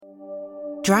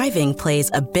Driving plays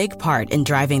a big part in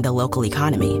driving the local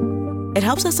economy. It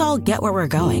helps us all get where we're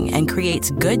going and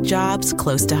creates good jobs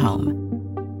close to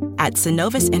home. At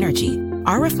Synovus Energy,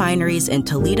 our refineries in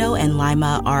Toledo and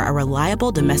Lima are a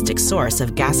reliable domestic source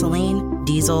of gasoline,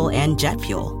 diesel, and jet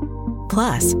fuel.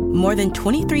 Plus, more than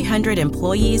 2,300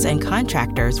 employees and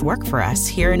contractors work for us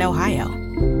here in Ohio.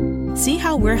 See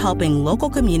how we're helping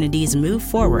local communities move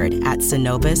forward at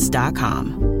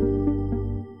Synovus.com.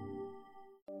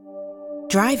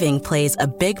 Driving plays a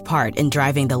big part in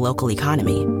driving the local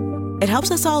economy. It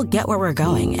helps us all get where we're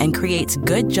going and creates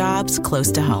good jobs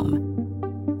close to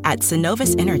home. At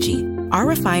Synovus Energy, our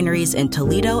refineries in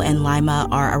Toledo and Lima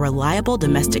are a reliable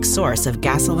domestic source of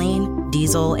gasoline,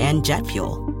 diesel, and jet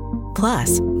fuel.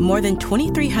 Plus, more than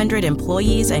 2,300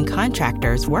 employees and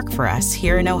contractors work for us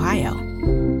here in Ohio.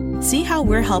 See how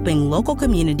we're helping local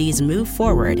communities move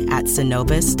forward at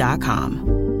Synovus.com.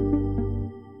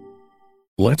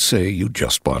 Let's say you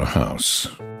just bought a house.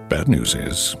 Bad news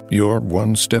is, you're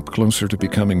one step closer to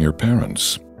becoming your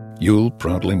parents. You'll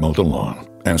proudly mow the lawn.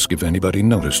 Ask if anybody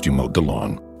noticed you mowed the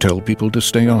lawn. Tell people to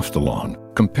stay off the lawn.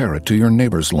 Compare it to your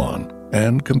neighbor's lawn.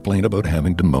 And complain about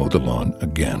having to mow the lawn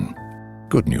again.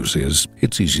 Good news is,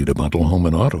 it's easy to bundle home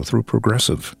and auto through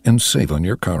Progressive and save on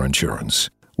your car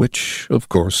insurance, which, of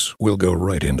course, will go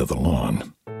right into the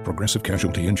lawn. Progressive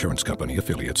Casualty Insurance Company,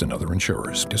 affiliates, and other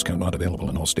insurers. Discount not available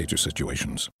in all states or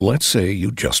situations. Let's say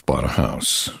you just bought a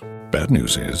house. Bad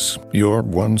news is, you're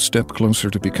one step closer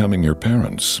to becoming your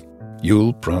parents.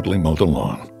 You'll proudly mow the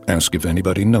lawn. Ask if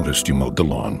anybody noticed you mowed the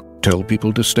lawn. Tell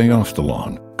people to stay off the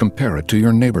lawn. Compare it to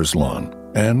your neighbor's lawn.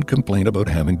 And complain about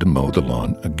having to mow the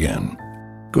lawn again.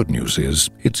 Good news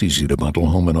is, it's easy to bundle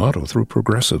home and auto through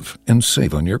Progressive and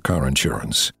save on your car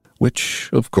insurance, which,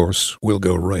 of course, will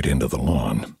go right into the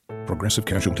lawn. Progressive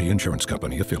Casualty Insurance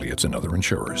Company, affiliates, and other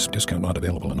insurers. Discount not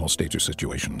available in all states or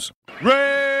situations.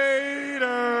 Raiders!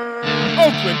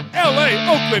 Oakland, L.A.,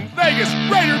 Oakland, Vegas,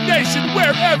 Raider Nation,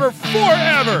 wherever,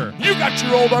 forever! You got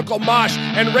your old Uncle Mosh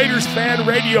and Raiders Fan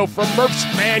Radio from Murph's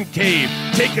Man Cave,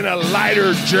 taking a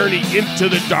lighter journey into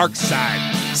the dark side.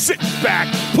 Sit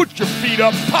back, put your feet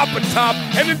up, pop a top,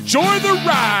 and enjoy the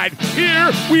ride.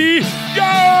 Here we go!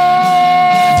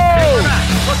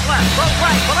 Look left, look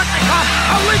right, Bolitnikov,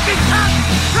 a leaking pass,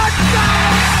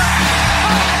 touchdown!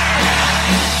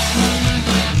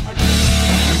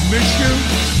 We miss you,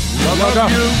 love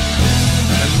you,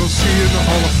 and we'll see you in the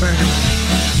Hall of Fame.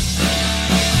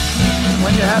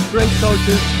 When you have great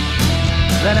coaches,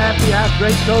 then after you have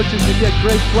great coaches, you get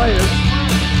great players.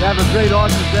 You have a great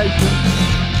organization,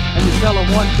 and you tell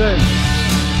them one thing,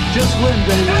 just win,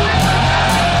 baby.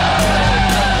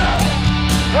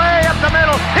 Way up the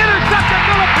middle, intercepted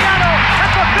Filipiano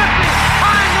at the 50,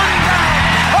 time running down,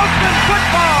 Oakland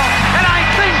football, and I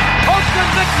think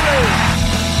Oakland victory.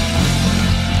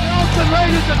 The Oakland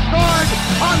Raiders have scored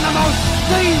on the most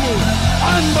zany,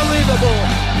 unbelievable,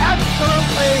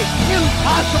 absolutely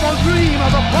impossible dream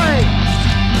of a play.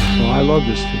 Well, I love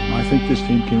this team. I think this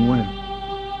team can win.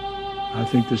 I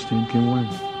think this team can win.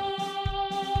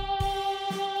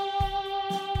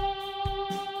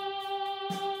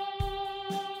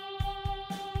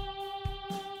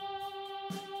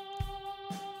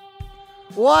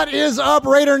 What is up,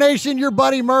 Raider Nation? Your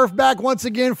buddy Murph back once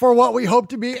again for what we hope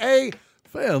to be a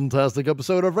fantastic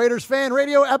episode of Raiders Fan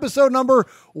Radio, episode number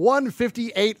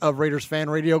 158 of Raiders Fan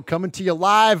Radio, coming to you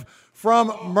live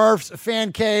from Murph's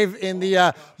Fan Cave in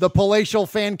the palatial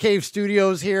Fan Cave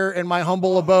studios here in my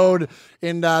humble abode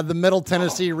in the Middle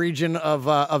Tennessee region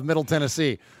of Middle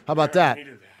Tennessee. How about that?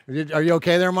 Are you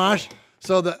okay there, Mosh?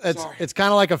 So it's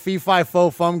kind of like a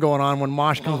fee-fi-fo-fum going on when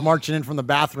Mosh comes marching in from the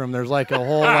bathroom. There's like a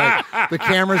whole, the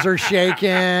cameras are shaking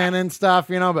and stuff,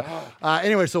 you know. But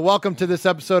anyway, so welcome to this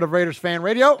episode of Raiders Fan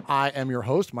Radio. I am your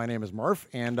host. My name is Murph,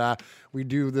 and we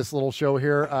do this little show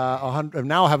here.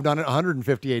 Now have done it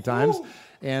 158 times,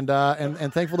 and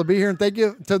thankful to be here. And thank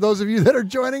you to those of you that are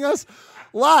joining us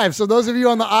live. So those of you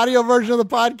on the audio version of the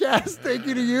podcast, thank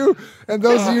you to you. And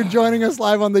those of you joining us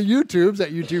live on the YouTubes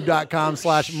at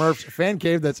youtube.com/Murph's Fan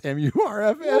Cave. That's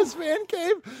MURFS Fan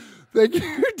Cave. Thank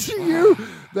you to you.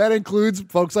 That includes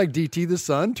folks like DT the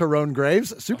Sun, Tyrone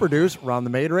Graves, Super Deuce, Ron the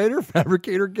Maid Raider,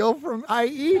 Fabricator Gil from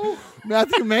IE,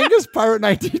 Matthew Mangus, Pirate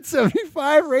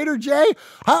 1975, Raider J,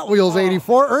 Hot Wheels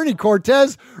 84, Ernie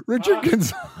Cortez, Richard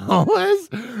Gonzalez,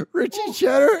 Richie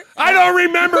Cheddar. I don't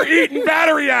remember eating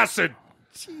battery acid.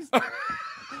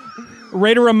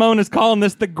 Raider Ramon is calling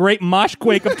this the great mosh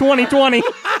quake of 2020.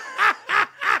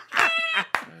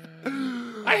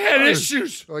 I had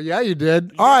issues. Oh, yeah, you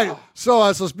did. All right.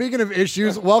 So speaking of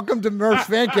issues, welcome to Murph's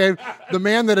Fan Cave, the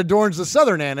man that adorns the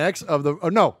southern annex of the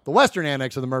western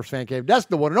annex of the Murph's Fan Cave. That's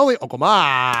the one and only Uncle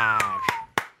Mosh.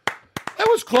 That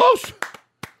was close.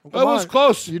 That was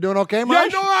close. You doing okay, Yeah,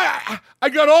 Mosh? no, I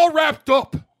got all wrapped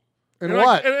up. And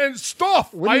what? And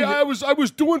stuff. What do you I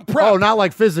was doing prep. Oh, not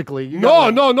like physically. You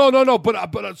No. got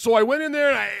But so I went in there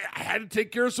and I had to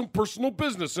take care of some personal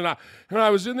business, and I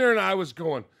was in there and I was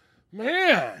going,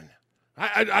 man.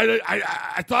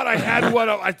 I thought I had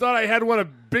one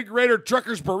of Big Raider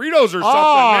Truckers burritos or something.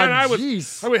 Man,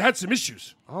 I had some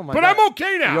issues. Oh my but God. I'm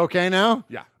okay now. You okay now?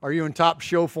 Yeah. Are you in top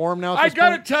show form now? I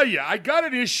gotta tell you, I got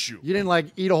an issue. You didn't like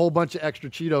eat a whole bunch of extra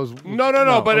Cheetos.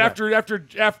 No. But okay.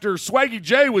 after Swaggy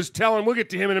J was telling, we'll get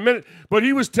to him in a minute. But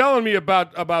he was telling me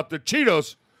about the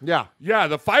Cheetos. Yeah. Yeah,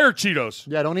 the fire Cheetos.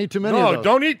 Yeah, don't eat too many of No, those.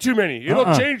 don't eat too many.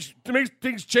 It'll change to make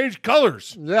things change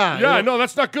colors. Yeah. No,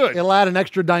 that's not good. It'll add an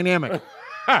extra dynamic.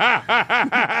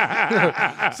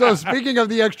 So speaking of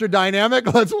the extra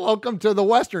dynamic, let's welcome to the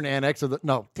western annex of the.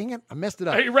 No, dang it, I messed it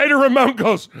up. Hey, Raider Ramon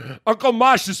goes, Uncle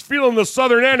Mosh is feeling the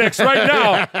southern annex right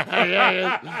now.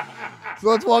 So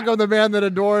let's welcome the man that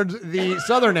adorns the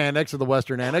southern annex of the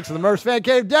western annex of the Murph's Fan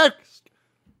Cave desk,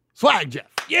 Swag Jeff.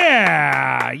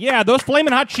 Yeah, those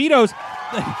flaming hot Cheetos,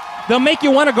 they'll make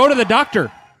you want to go to the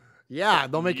doctor. Yeah,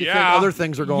 they'll make you think other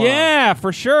things are going on. Yeah,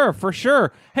 for sure.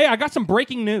 Hey, I got some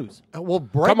breaking news. Well,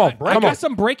 Come on. I got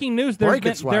some breaking news. Break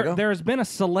it, Swaggo. There has been a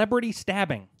celebrity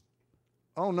stabbing.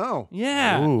 Oh no.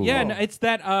 Yeah, Ooh. yeah. No, it's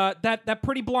that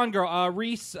pretty blonde girl,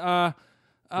 Reese.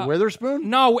 Witherspoon?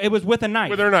 No, it was with a knife.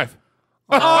 With her knife.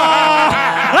 No,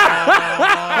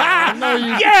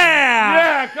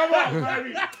 Yeah, come on,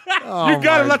 baby. Oh, You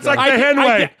got it. my That's like God. the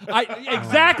Henway.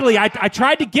 Exactly. I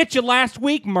tried to get you last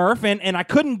week, Murph, and I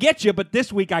couldn't get you, but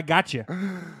this week I got you.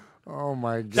 Oh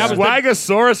my God. That was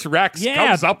Swagosaurus Rex Yeah.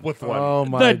 comes up with one. Oh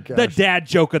my The gosh. dad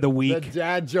joke of the The week.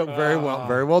 dad joke. Very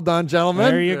well done,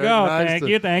 gentlemen. There you Very go.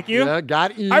 nice. Thank you. Yeah,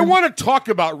 got you. I want to talk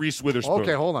about Reese Witherspoon.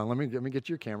 Okay, hold on. Let me get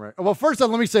your camera. Well, first off,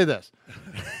 let me say this.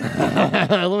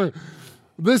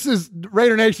 This is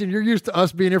Raider Nation. You're used to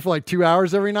us being here for like 2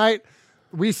 hours every night.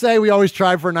 We say we always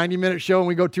try for a 90-minute show and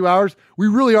we go 2 hours. We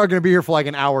really are going to be here for like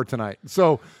an hour tonight.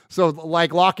 So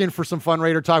like lock in for some fun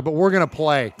Raider talk, but we're going to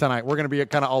play tonight. We're going to be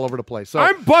kind of all over the place. So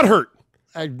I'm butthurt.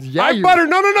 yeah, I'm butthurt.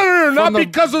 No. Not the-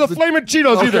 because of the flaming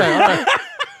Cheetos Okay, either. all right.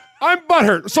 I'm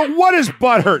butthurt. So what is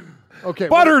butthurt? Okay,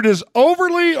 Butthurt is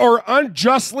overly or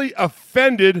unjustly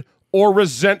offended or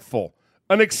resentful.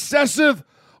 An excessive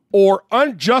or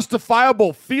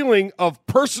unjustifiable feeling of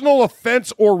personal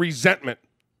offense or resentment.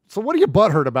 So what are you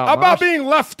butthurt about, About Mosh? being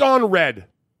left on red.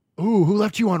 Ooh, who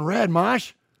left you on red,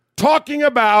 Mosh? Talking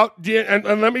about, and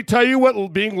let me tell you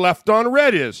what being left on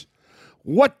red is.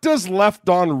 What does left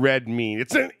on red mean?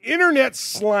 It's an internet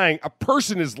slang. A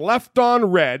person is left on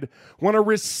red when a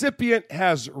recipient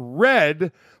has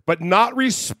read but not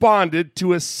responded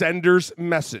to a sender's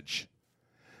message.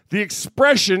 The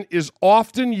expression is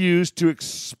often used to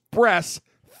express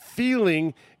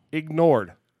feeling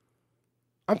ignored.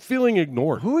 I'm feeling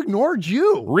ignored. Who ignored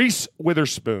you? Reese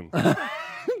Witherspoon.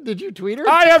 Did you tweet her?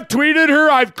 I have tweeted her.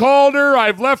 I've called her.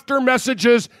 I've left her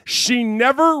messages. She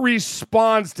never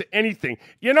responds to anything.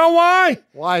 You know why?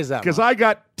 Why is that? Because I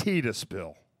got tea to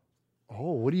spill.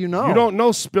 Oh, what do you know? You don't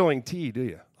know spilling tea, do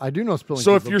you? I do know spilling.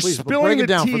 So tea, if but you're please, spilling break the it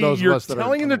down for tea, those of you're us that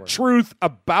telling are the unaware. truth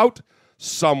about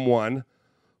someone.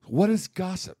 What is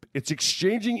gossip? It's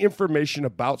exchanging information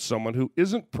about someone who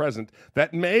isn't present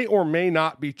that may or may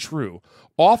not be true,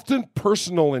 often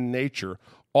personal in nature,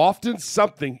 often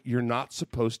something you're not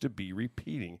supposed to be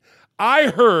repeating. I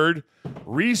heard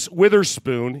Reese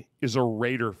Witherspoon is a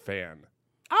Raider fan.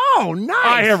 Oh, nice.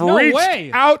 I have No reached way.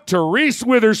 out to Reese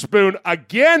Witherspoon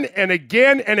again and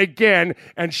again and again,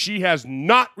 and she has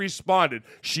not responded.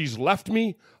 She's left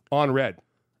me on red.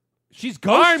 She's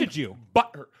ghosted you.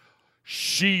 But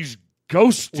she's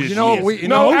ghosted Well, you know me. what we- you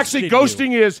no, know- actually,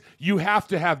 ghosting is you have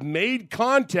to have made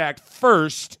contact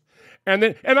first, and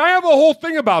I have a whole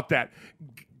thing about that.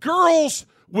 Girls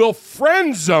will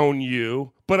friend zone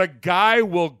you, but a guy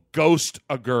will ghost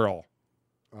a girl.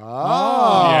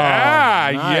 Oh,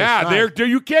 Yeah, nice, yeah. nice. There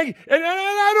you can't, and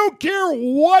I don't care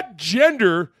what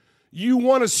gender you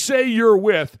want to say you're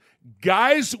with.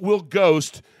 Guys will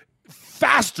ghost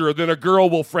faster than a girl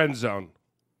will friend zone.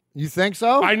 You think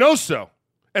so? I know so.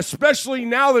 Especially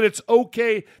now that it's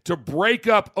okay to break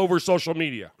up over social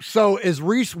media. So is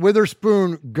Reese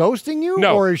Witherspoon ghosting you,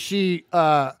 No. or is she?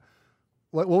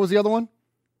 What was the other one?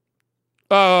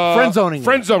 Friend zoning you.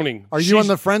 Friend zoning. Are you in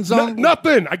the friend zone?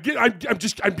 Nothing.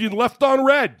 I'm being left on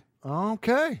red.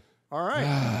 Okay. All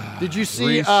right. Did you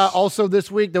see Reese. also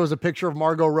this week there was a picture of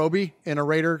Margot Robbie in a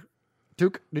Raider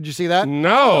toque? Did you see that?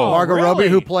 No. Margot really? Robbie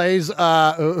who plays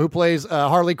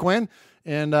Harley Quinn.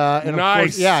 And of Nice.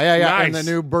 course, yeah. In Nice.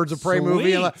 the new Birds of Prey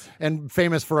movie, Sweet. and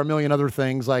famous for a million other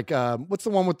things. Like what's the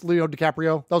one with Leo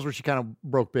DiCaprio? That was where she kind of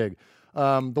broke big. The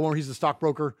one where he's the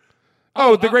stockbroker.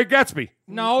 Oh, The Great Gatsby.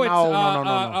 No, it's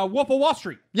No. Wolf of Wall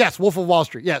Street. Yes, Wolf of Wall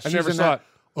Street. Yes, I she's never in saw that. it.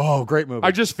 Oh, great movie.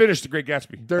 I just finished The Great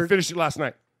Gatsby. I finished it last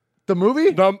night. the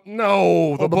movie? The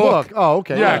book. Oh,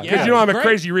 okay. Yeah, because you know I'm a Great.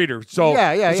 crazy reader. So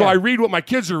Yeah. I read what my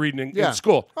kids are reading in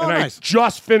school. Oh, and nice. I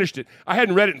just finished it. I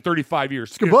hadn't read it in 35 years.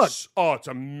 It's a good book. Oh, it's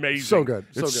amazing. So good.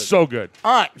 It's so good.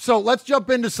 All right, so let's jump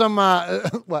into some.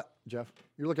 What, Jeff?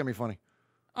 You're looking at me funny.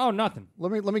 Oh, nothing.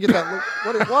 Let me get that.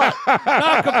 What? No,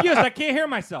 I'm confused. I can't hear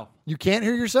myself. You can't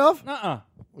hear yourself? Well,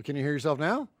 Can you hear yourself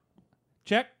now?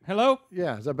 check. Hello.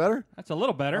 Yeah, is that better? That's a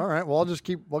little better. All right. Well, I'll just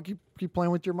keep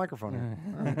playing with your microphone. Here.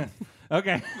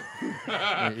 Okay.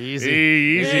 Easy.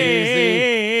 Easy.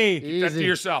 Hey. Keep that to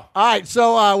yourself. All right,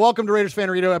 so welcome to Raiders Fan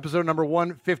Radio, episode number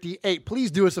 158. Please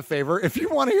do us a favor. If you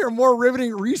want to hear more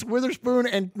riveting Reese Witherspoon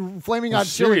and Flaming Hot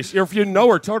Chili, Serious. If you know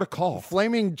her, tell her to call.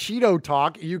 Flaming Cheeto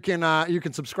talk, you can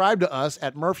subscribe to us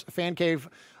at Murph's Fan Cave,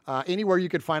 anywhere you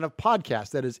could find a podcast.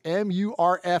 That is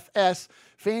MURFS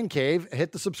Fan Cave.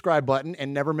 Hit the subscribe button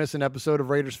and never miss an episode of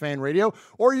Raiders Fan Radio.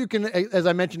 Or you can, as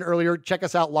I mentioned earlier, check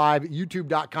us out live,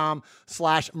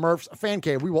 youtube.com/Murph's Fan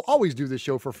Cave. We will always do this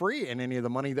show for free, and any of the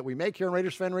money that we make here in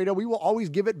Raiders Fan Radio, we will always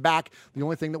give it back. The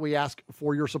only thing that we ask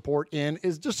for your support in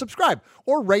is just subscribe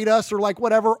or rate us or like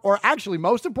whatever, or actually,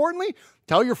 most importantly,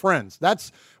 tell your friends.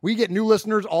 We get new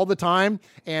listeners all the time,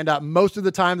 and most of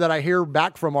the time that I hear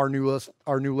back from our new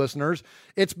listeners,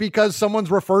 it's because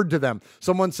someone's referred to them.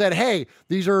 Someone said, "Hey,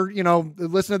 these are,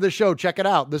 listen to this show, check it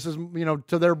out. This is,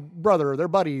 to their brother, their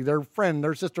buddy, their friend,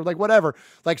 their sister, like whatever."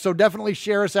 Like, so definitely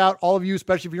share us out, all of you,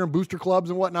 especially if you're in booster clubs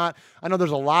and whatnot. I know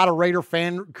there's a lot of Raider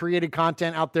fan created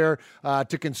content out there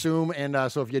to consume, and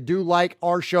so if you do like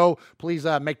our show, please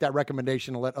make that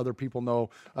recommendation and let other people know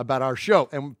about our show.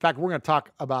 And in fact, we're going to talk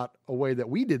about a way that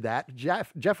we did that.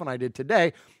 Jeff and I did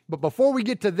today. But before we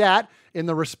get to that, in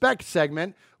the respect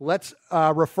segment, let's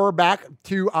refer back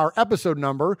to our episode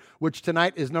number, which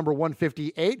tonight is number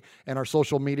 158. And our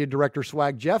social media director,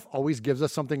 Swag Jeff, always gives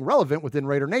us something relevant within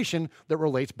Raider Nation that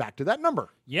relates back to that number.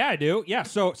 Yeah, I do. Yeah.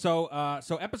 So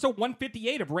episode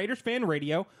 158 of Raiders Fan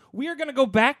Radio. We are going to go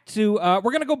back to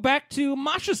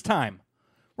Masha's time.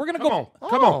 We're gonna Come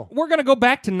on. We're gonna go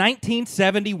back to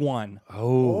 1971.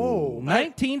 Oh.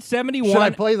 1971.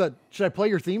 Should I play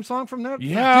your theme song from there?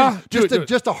 Yeah. Just Do it.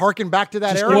 to harken back to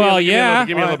that era. Well, Give me yeah. a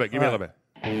little bit. Give me a little bit.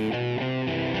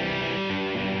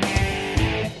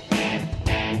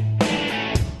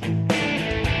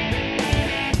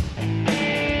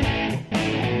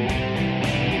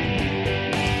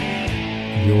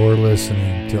 You're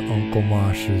listening to Uncle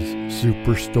Mosh's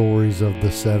Super Stories of the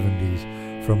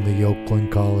 70s from the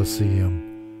Oakland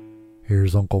Coliseum.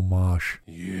 Here's Uncle Mosh.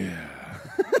 Yeah.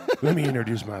 Let me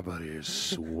introduce my buddy,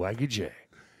 Swaggy J.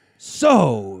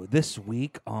 So this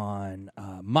week on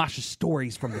Masha's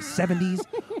Stories from the 70s,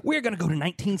 we're gonna go to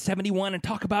 1971 and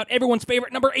talk about everyone's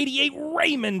favorite number 88,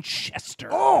 Raymond Chester.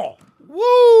 Oh,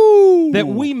 woo! That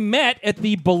we met at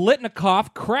the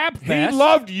Bolitnikoff Crab He Fest.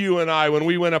 loved you and I when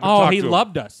we went up and talked to him. He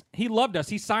loved us. He loved us.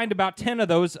 He signed about 10 of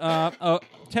those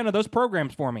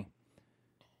programs for me.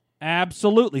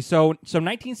 Absolutely. So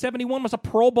 1971 was a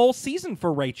Pro Bowl season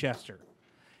for Ray Chester.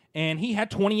 And he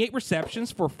had 28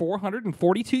 receptions for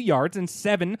 442 yards and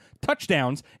 7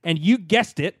 touchdowns. And you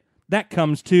guessed it, that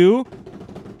comes to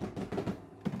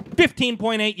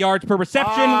 15.8 yards per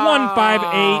reception,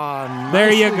 158.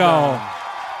 There you nicely go. done.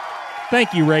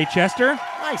 Thank you, Ray Chester.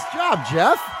 Nice job,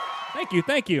 Jeff.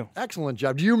 Thank you. Excellent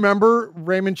job. Do you remember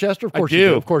Raymond Chester? Of course I you do.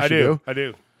 do. Of course I you do. I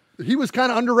do. He was kind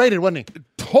of underrated, wasn't he?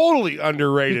 Totally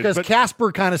underrated. Because but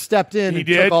Casper kind of stepped in and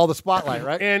did. took all the spotlight,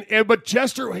 right? But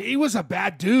Chester, he was a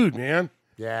bad dude, man.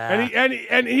 Yeah.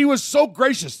 And he was so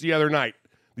gracious the other night.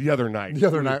 The other night.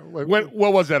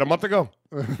 What was that? A month ago?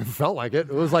 Felt like it.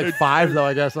 It was like 5, though,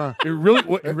 I guess, huh? It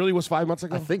really was 5 months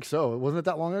ago? I think so. Wasn't it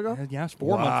that long ago? Yeah, it's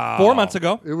 4 months. 4 months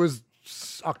ago. It was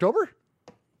October?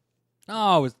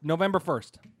 Oh, it was November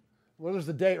 1st. What was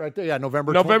the date right there? Yeah,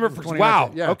 November 1st. Wow.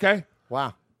 Yeah. Okay.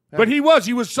 Wow. Yeah. But he was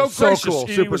so So gracious. cool.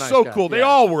 He Super was nice so guy. cool. They Yeah.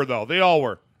 all were, though. They all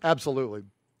were. Absolutely.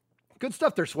 Good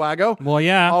stuff there, Swaggo. Well,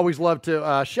 yeah. Always love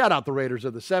to shout out the Raiders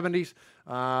of the 70s.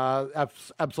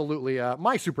 Absolutely.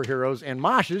 My superheroes and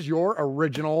Mosh's, your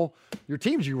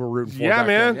teams you were rooting for. Yeah, back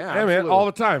man. then. Yeah, man. All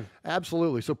the time.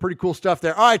 Absolutely. So pretty cool stuff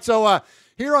there. All right. So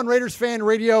here on Raiders Fan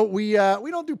Radio, we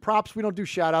don't do props. We don't do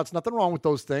shout outs. Nothing wrong with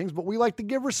those things, but we like to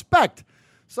give respect.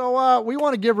 So we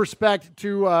want to give respect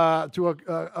to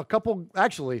a couple,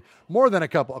 actually more than a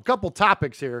couple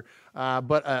topics here,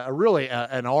 but really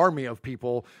an army of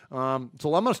people. So I'm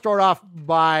going to start off I'm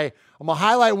going to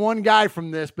highlight one guy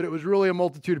from this, but it was really a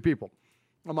multitude of people.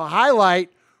 I'm going to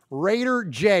highlight Raider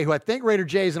J, who I think Raider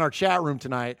J is in our chat room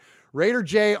tonight. Raider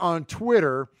J on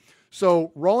Twitter.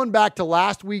 So rolling back to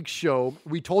last week's show,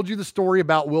 we told you the story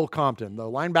about Will Compton, the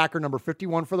linebacker number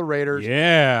 51 for the Raiders.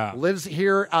 Yeah. Lives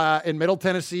here in Middle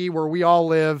Tennessee where we all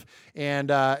live,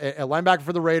 and a linebacker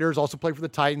for the Raiders, also played for the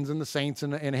Titans and the Saints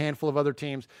and a handful of other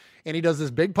teams. And he does this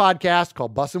big podcast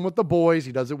called Bussin' with the Boys.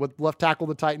 He does it with left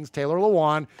tackle of the Titans, Taylor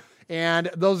Lewan. And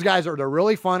those guys they're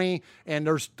really funny, and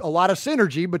there's a lot of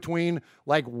synergy between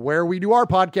like where we do our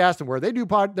podcast and where they do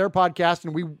their podcast.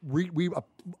 And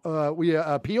we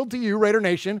appealed to you, Raider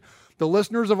Nation, the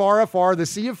listeners of RFR, the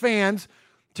sea of fans,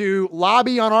 to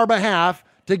lobby on our behalf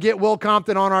to get Will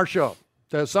Compton on our show,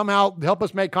 to somehow help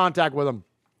us make contact with him.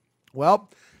 Well,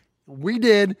 we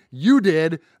did, you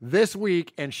did this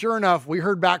week, and sure enough, we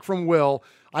heard back from Will.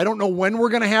 I don't know when we're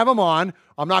going to have him on.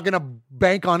 I'm not going to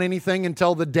bank on anything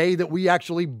until the day that we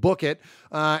actually book it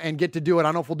and get to do it. I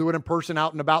don't know if we'll do it in person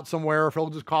out and about somewhere, or if he'll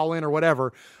just call in or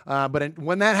whatever. But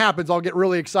when that happens, I'll get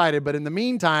really excited. But in the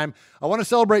meantime, I want to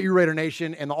celebrate you, Raider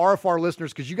Nation, and the RFR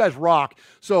listeners, because you guys rock.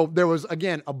 So there was,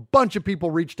 again, a bunch of people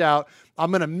reached out.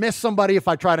 I'm going to miss somebody if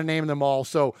I try to name them all.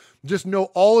 So just know,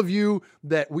 all of you,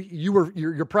 that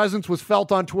your presence was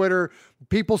felt on Twitter.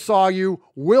 People saw you.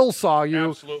 Will saw you.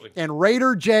 Absolutely. And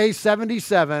Raider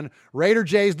J77, Raider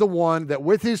J's the one that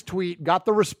with his tweet got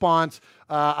the response.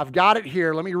 I've got it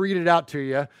here. Let me read it out to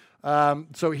you.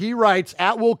 So he writes,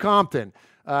 at Will Compton,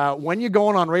 when you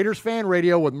going on Raiders Fan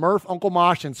Radio with Murph, Uncle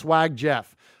Mosh, and Swag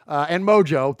Jeff and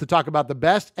Mojo to talk about the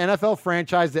best NFL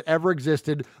franchise that ever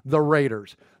existed, the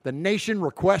Raiders. The nation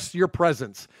requests your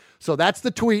presence. So that's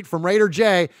the tweet from Raider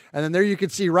J. And then there you can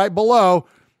see right below,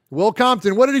 Will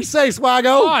Compton. What did he say,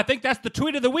 Swaggo? Oh, I think that's the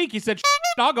tweet of the week. He said,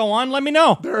 I'll go on. Let me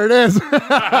know. There it is. There you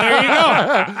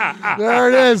go. There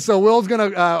it is. So Will's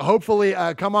going to hopefully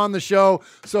come on the show.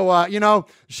 So,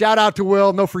 shout out to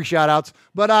Will. No free shout outs.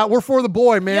 But we're for the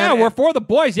boy, man. Yeah, we're for the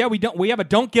boys. Yeah, we have a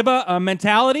don't give a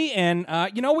mentality. And,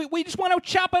 we just want to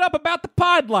chop it up about the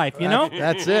pod life, you know?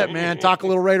 That's it, man. Talk a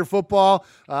little Raider football.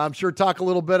 I'm sure talk a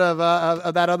little bit of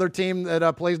that other team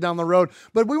that plays down the road.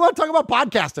 But we want to talk about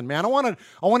podcasting, man. I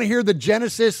want to hear the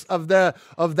genesis of that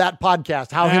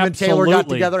podcast, how him and Taylor got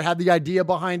together, had the idea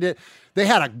behind it. They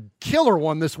had a killer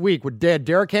one this week with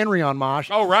Derrick Henry on Mosh.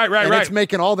 Oh, right. And it's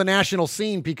making all the national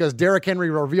scene because Derrick Henry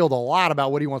revealed a lot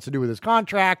about what he wants to do with his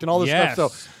contract and all this stuff.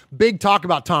 So big talk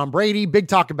about Tom Brady, big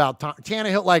talk about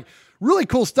Tannehill, like really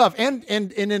cool stuff. And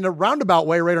in a roundabout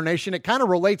way, Raider Nation, it kind of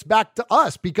relates back to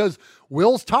us because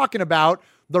Will's talking about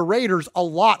the Raiders a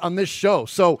lot on this show.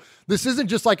 So this isn't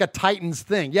just like a Titans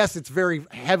thing. Yes, it's very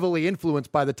heavily influenced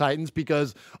by the Titans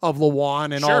because of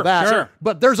Lewan and all that. Sure.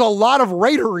 But there's a lot of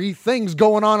Raidery things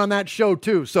going on that show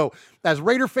too. So as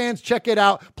Raider fans, check it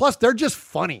out. Plus, they're just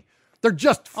funny. They're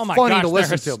just funny to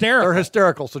listen to. They're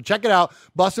hysterical. So check it out.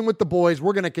 Bussin' with the Boys.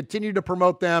 We're going to continue to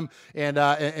promote them and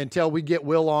until we get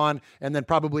Will on, and then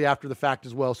probably after the fact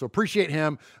as well. So appreciate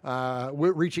him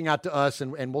reaching out to us,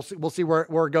 and we'll see where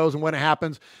it goes and when it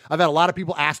happens. I've had a lot of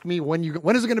people ask me when is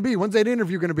it going to be? When's that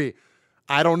interview going to be?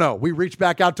 I don't know. We reached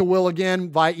back out to Will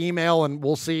again via email, and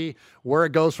we'll see where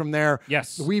it goes from there.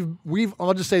 Yes.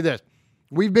 I'll just say this.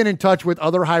 We've been in touch with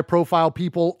other high-profile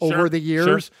people over the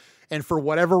years. Sure. And for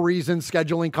whatever reason,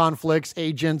 scheduling conflicts,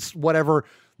 agents, whatever,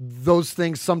 those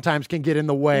things sometimes can get in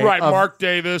the way. Right, Mark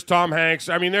Davis, Tom Hanks.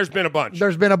 I mean, there's been a bunch.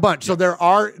 So there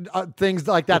are things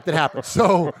like that happen.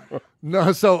 So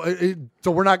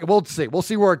we're not. We'll see. We'll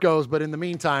see where it goes. But in the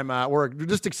meantime, we're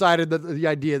just excited that the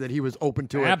idea that he was open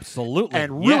to it. Absolutely,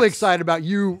 and really excited about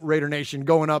you, Raider Nation,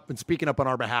 going up and speaking up on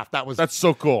our behalf. That's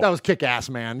so cool. That was kick ass,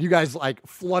 man. You guys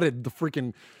flooded the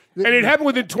freaking. And it happened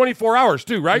within 24 hours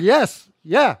too, right? Yes.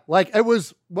 Yeah. Like it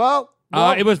was. Well,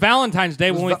 it was Valentine's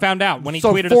Day when we found out, when he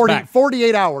tweeted us back.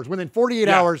 48 hours. Within 48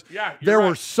 hours, there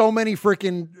were so many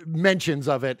freaking mentions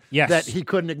of it that he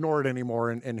couldn't ignore it anymore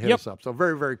and hit us up. So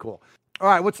very, very cool. All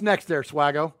right, what's next there,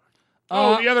 Swaggo? The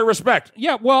other respect.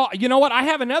 Yeah, well, you know what? I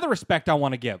have another respect I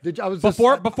want to give.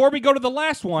 Before we go to the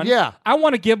last one, I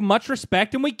want to give much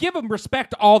respect, and we give him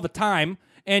respect all the time.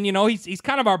 And, he's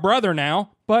kind of our brother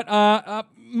now, but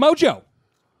Mojo.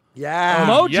 Yeah.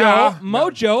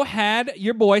 Mojo had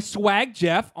your boy Swag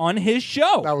Jeff on his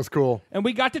show. That was cool. And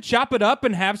we got to chop it up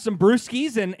and have some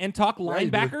brewskis and talk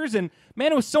linebackers. And,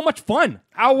 man, it was so much fun.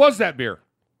 How was that beer?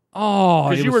 Oh,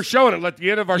 Because you were showing it at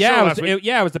the end of our show it was, last week.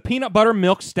 it was the peanut butter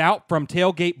milk stout from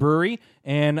Tailgate Brewery,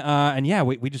 and yeah,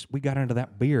 we got into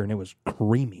that beer, and it was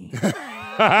creamy.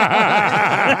 Yeah,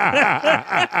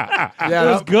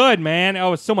 it was good, man. Oh,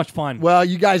 it was so much fun. Well,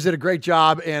 you guys did a great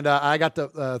job, and I got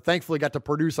to thankfully got to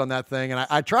produce on that thing, and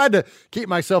I tried to keep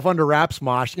myself under wraps,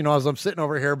 Mosh, as I'm sitting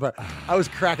over here, but I was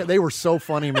cracking. They were so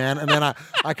funny, man, and then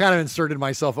I kind of inserted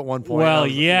myself at one point. Well,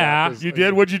 yeah. You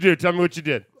did? What'd you do? Tell me what you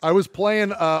did. I was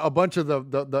playing a bunch of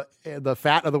the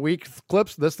Fat of the Week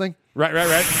clips, this thing.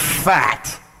 Right.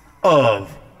 Fat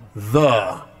of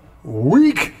the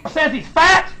week. Says he's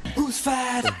fat. Who's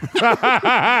fat?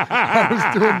 I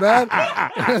was doing that,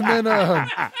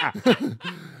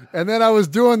 and then I was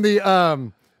doing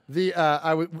I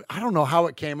don't know how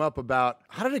it came up about.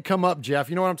 How did it come up, Jeff?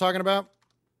 You know what I'm talking about?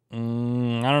 I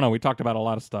don't know. We talked about a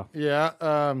lot of stuff.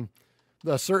 Yeah,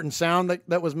 the certain sound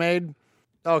that was made.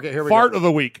 Okay, here we go. Fart of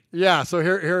the week. Yeah, so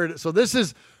here it is. So this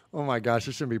is. Oh my gosh,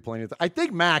 there shouldn't be playing it. I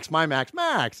think Max,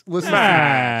 listen.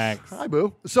 Max. Hi,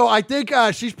 boo. So I think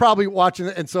she's probably watching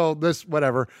it, and so this,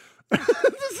 whatever.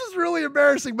 This is really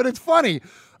embarrassing, but it's funny.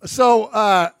 So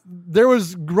there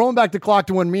was, rolling back the clock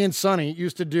to when me and Sonny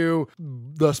used to do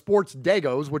the Sports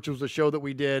Dagos, which was a show that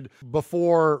we did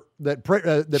before that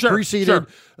preceded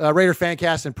Raider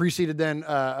Fancast and preceded then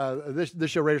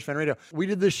this show, Raiders Fan Radio. We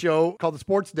did this show called the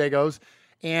Sports Dagos,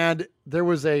 and there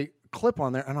was a clip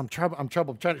on there, and I'm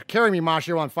trying to carry me,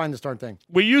 Masha, while I find this darn thing.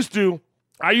 I used to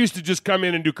just come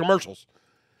in and do commercials,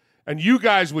 and you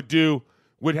guys would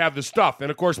have the stuff, and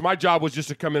of course my job was just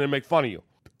to come in and make fun of you.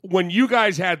 When you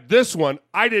guys had this one,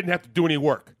 I didn't have to do any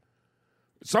work.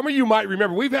 Some of you might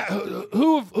remember. We've had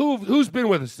who's been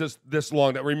with us this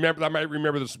long that might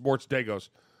remember the Sports Dagos.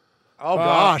 Oh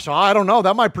gosh, I don't know.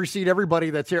 That might precede everybody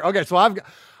that's here. Okay, so I've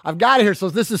got it here. So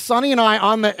this is Sonny and I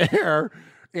on the air.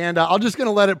 And I'm just going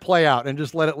to let it play out and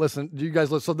just let it listen. You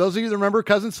guys listen. So those of you that remember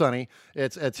Cousin Sonny,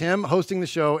 it's him hosting the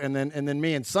show and then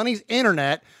me. And Sonny's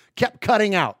internet kept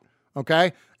cutting out,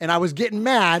 okay? And I was getting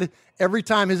mad every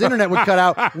time his internet would cut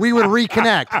out. We would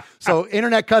reconnect. So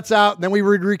internet cuts out, then we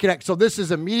would reconnect. So this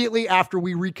is immediately after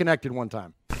we reconnected one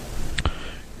time.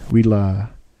 We'd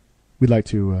like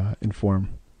to inform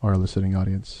our listening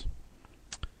audience.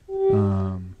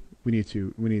 We need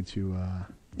to.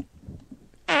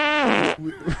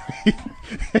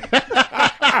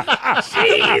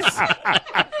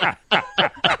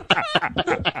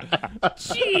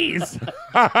 Jeez.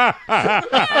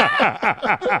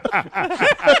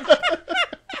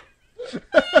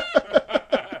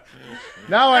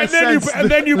 Now I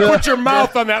then you put your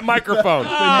mouth on that microphone.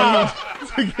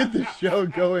 To get the show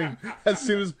going as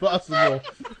soon as possible.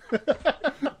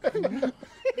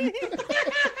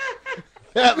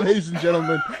 That, ladies and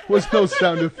gentlemen, was no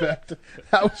sound effect.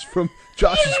 That was from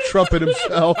Josh's trumpet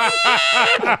himself.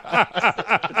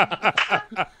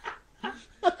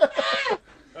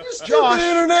 Josh,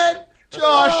 internet.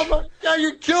 Josh, oh my God,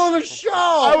 you're killing the show.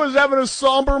 I was having a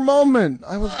somber moment.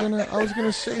 I was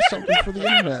gonna say something for the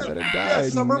internet that it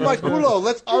died. Summer my culo.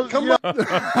 Let's come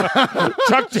on.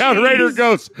 Chuck Down Raider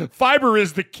goes, fiber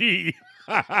is the key.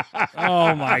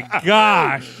 Oh my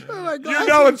gosh. You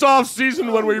know it's off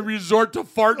season when we resort to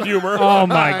fart humor. Oh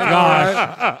my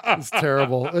gosh. It's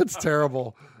terrible. It's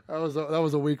terrible. That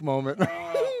was a weak moment.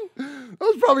 That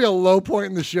was probably a low point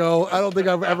in the show. I don't think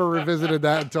I've ever revisited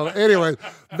that until. Anyway,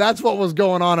 that's what was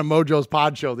going on at Mojo's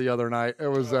Pod Show the other night. It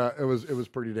was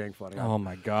pretty dang funny. Oh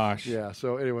my gosh. Yeah.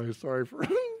 So anyway, sorry for.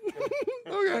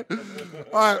 Okay.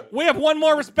 All right. We have one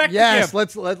more respect. Yes. To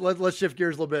give. Let's shift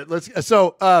gears a little bit.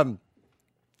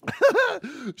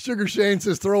 Sugar Shane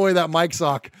says, throw away that mic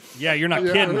sock. Yeah, you're not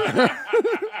kidding.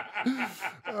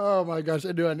 Oh my gosh,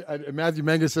 I do. Matthew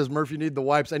Menga says, Murph, you need the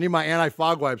wipes. I need my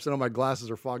anti-fog wipes. I know my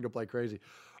glasses are fogged up like crazy.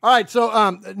 All right, so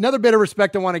another bit of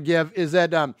respect I want to give is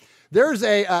that there's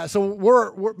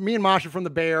we're me and Masha from the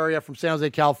Bay Area, from San Jose,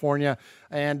 California,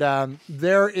 and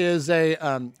there is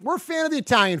we're a fan of the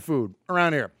Italian food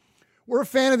around here. We're a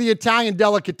fan of the Italian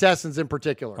delicatessens in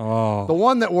particular. Oh. The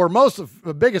one that we're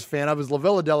the biggest fan of is La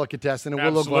Villa Delicatessen in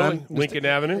Willow Glen. Lincoln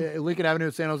Avenue. Lincoln Avenue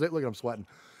in San Jose. Look at I'm sweating.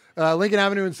 Lincoln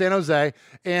Avenue in San Jose.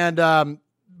 And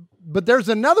but there's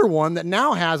another one that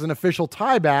now has an official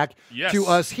tie back to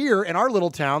us here in our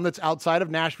little town that's outside of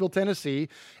Nashville, Tennessee.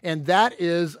 And that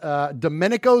is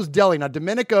Domenico's Deli. Now,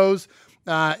 Domenico's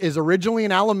is originally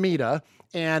in Alameda,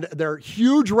 and they're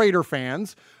huge Raider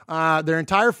fans. Their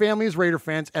entire family is Raider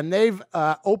fans, and they've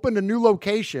opened a new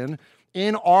location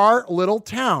in our little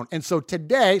town. And so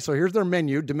today, here's their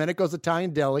menu, Domenico's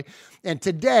Italian Deli. And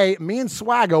today, me and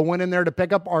Swaggo went in there to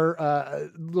pick up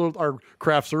our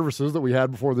craft services that we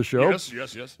had before the show.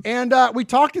 Yes. And we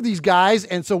talked to these guys,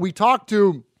 and so we talked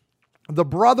to the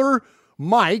brother,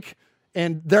 Mike,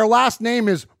 and their last name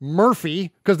is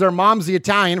Murphy because their mom's the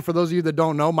Italian. For those of you that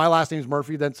don't know, my last name's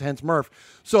Murphy, that's hence Murph.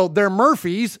 So they're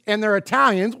Murphys and they're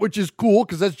Italians, which is cool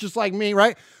because that's just like me,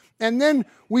 right? And then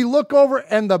we look over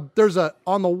and there's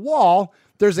on the wall,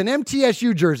 there's an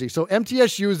MTSU jersey. So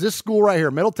MTSU is this school right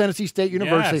here, Middle Tennessee State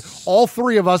University. Yes. All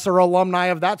three of us are alumni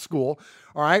of that school.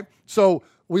 All right. So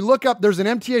we look up, there's an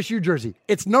MTSU jersey.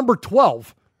 It's number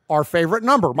 12, our favorite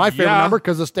number, my favorite number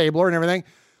because of Stabler and everything.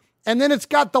 And then it's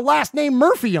got the last name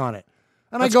Murphy on it.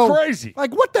 And That's I go, crazy.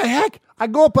 Like, what the heck? I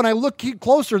go up and I look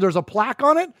closer. There's a plaque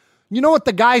on it. You know what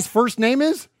the guy's first name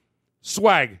is?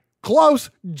 Swag. Close.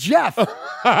 Jeff. His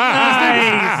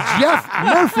name is Jeff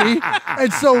Murphy.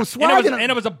 And so Swag.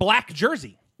 And it was a black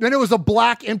jersey. And it was a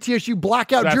black MTSU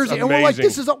blackout That's jersey. And we're like,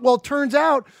 amazing. it turns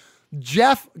out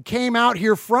Jeff came out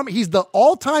here he's the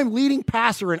all-time leading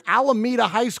passer in Alameda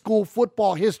High School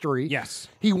football history. Yes.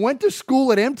 He went to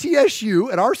school at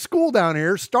MTSU, at our school down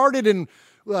here, started in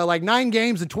like 9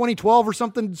 games in 2012 or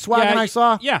something, Swag and I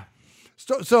saw. Yeah.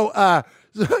 So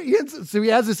he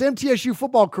has this MTSU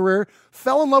football career,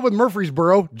 fell in love with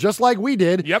Murfreesboro, just like we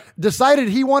did. Yep. Decided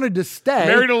he wanted to stay.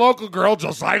 Married a local girl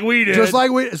just like we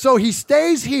did. So he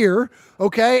stays here,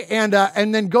 okay, and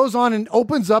then goes on and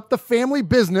opens up the family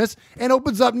business and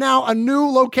opens up now a new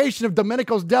location of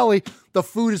Domenico's Deli. The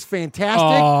food is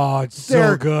fantastic. Oh, it's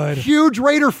They're so good. Huge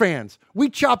Raider fans. We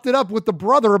chopped it up with the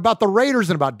brother about the Raiders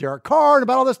and about Derek Carr and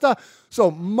about all this stuff. So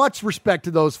much respect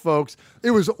to those folks.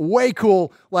 It was way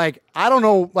cool. Like, I don't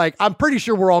know, like, I'm pretty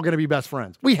sure we're all going to be best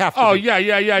friends. We have to. Oh, be. yeah.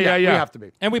 We have to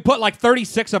be. And we put like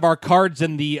 36 of our cards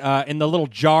in the little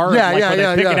jar. Yeah, where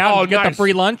they pick it out Oh, and get nice. the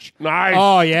free lunch. Nice.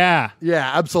 Oh yeah.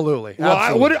 Yeah, absolutely. Well,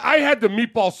 absolutely. I had the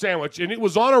meatball sandwich, and it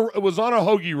was on a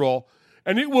hoagie roll,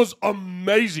 and it was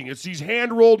amazing. It's these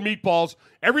hand rolled meatballs.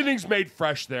 Everything's made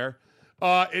fresh there.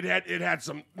 It had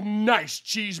some nice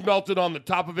cheese melted on the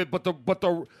top of it, but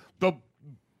the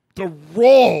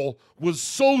roll was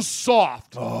so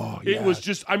soft. Oh, it was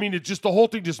just. I mean, the whole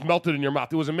thing just melted in your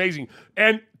mouth. It was amazing.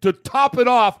 And to top it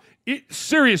off,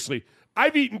 seriously,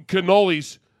 I've eaten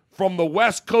cannolis from the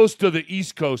West Coast to the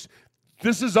East Coast.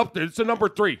 This is up there. It's a number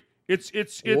 3. It's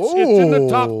in the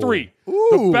top 3. Ooh.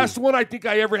 The best one I think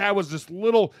I ever had was this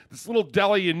little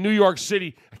deli in New York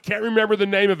City. I can't remember the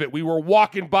name of it. We were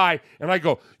walking by, and I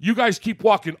go, "You guys keep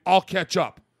walking. I'll catch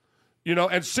up." You know,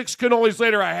 and 6 cannolis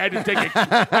later, I had to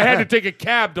take a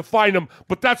cab to find them.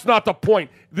 But that's not the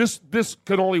point. This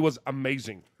cannoli was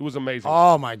amazing. It was amazing.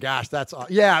 Oh my gosh,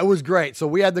 it was great. So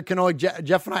we had the cannoli.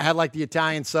 Jeff and I had like the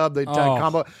Italian sub, the Italian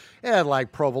combo. It had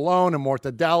like provolone and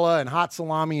mortadella and hot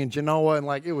salami and Genoa, and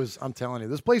like it was. I'm telling you,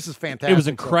 this place is fantastic. It was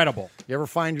incredible. So you ever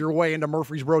find your way into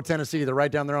Murfreesboro, Tennessee? They're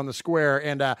right down there on the square,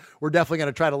 and we're definitely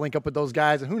going to try to link up with those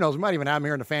guys. And who knows, we might even have them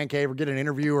here in the fan cave or get an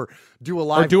interview or do a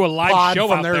live pod show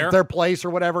from out their place or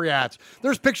whatever. Yeah,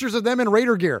 there's pictures of them in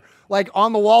Raider gear like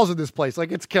on the walls of this place.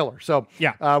 Like it's killer. So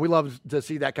yeah, we love to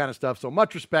see that kind of stuff. So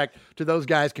much respect to those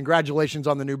guys. Congratulations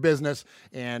on the new business.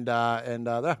 And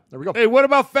there we go. Hey, what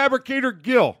about Fabricator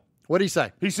Gil? What did he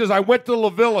say? He says, I went to La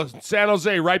Villa in San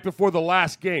Jose right before the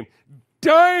last game.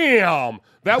 Damn!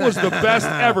 That was the best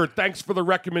ever. Thanks for the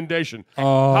recommendation.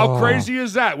 Oh. How crazy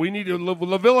is that?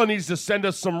 La Villa needs to send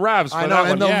us some Ravs for I know,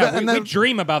 that and one. We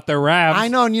dream about their Ravs. I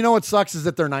know, and you know what sucks is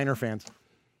that they're Niner fans.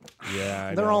 Yeah,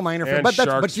 I They're know. all Niner And fans.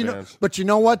 Sharks But you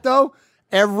know what, though?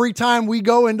 Every time we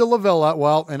go into La Villa,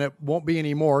 well, and it won't be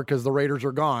anymore because the Raiders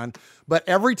are gone, but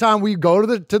every time we go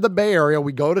to the Bay Area,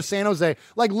 we go to San Jose,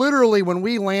 like literally when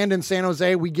we land in San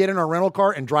Jose, we get in our rental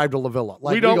car and drive to La Villa.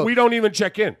 Like we don't even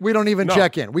check in. We don't even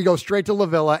check in. We go straight to La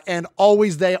Villa, and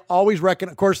they always reckon,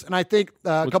 of course, and I think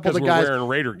a couple of the guys wearing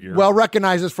Raider gear. well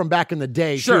recognize us from back in the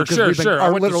day. Sure. We've been, I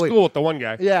went to school with the one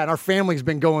guy. Yeah, and our family's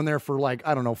been going there for like,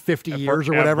 I don't know, 50 years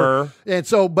or whatever. And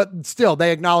so, but still,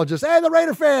 they acknowledge us. Hey, the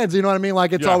Raider fans, you know what I mean?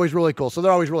 Like, it's always really cool. So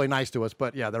they're always really nice to us.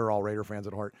 But yeah, they're all Raider fans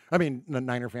at heart. I mean,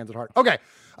 Niner fans at heart. Okay.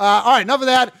 All right, enough of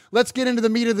that. Let's get into the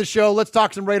meat of the show. Let's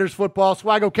talk some Raiders football.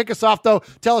 Swaggo, kick us off, though.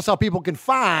 Tell us how people can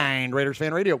find Raiders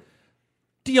Fan Radio.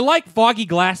 Do you like foggy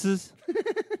glasses?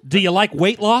 Do you like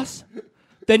weight loss?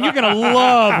 Then you're going to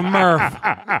love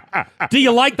Murph. Do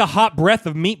you like the hot breath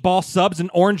of meatball subs and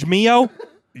orange Mio?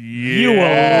 Yeah. You will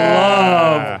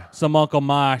love some Uncle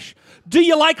Mosh. Do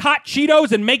you like hot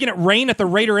Cheetos and making it rain at the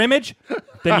Raider image?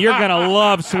 Then you're going to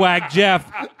love Swag Jeff.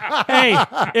 Hey,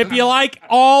 if you like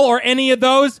all or any of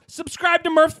those, subscribe to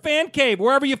Murph's Fan Cave,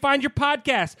 wherever you find your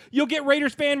podcast. You'll get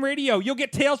Raiders Fan Radio. You'll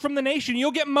get Tales from the Nation.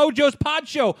 You'll get Mojo's Pod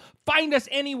Show. Find us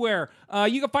anywhere.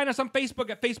 You can find us on Facebook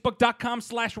at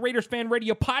facebook.com/Raiders Fan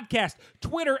Radio Podcast,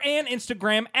 Twitter and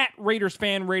Instagram at Raiders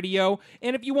Fan Radio.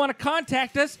 And if you want to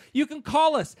contact us, you can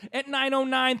call us at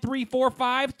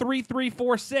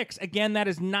 909-345-3346. Again, that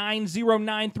is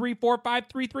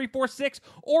 909-345-3346.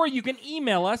 Or you can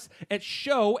email us at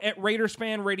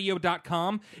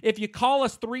show@RaidersFanRadio.com. If you call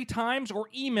us 3 times or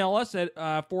email us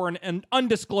for an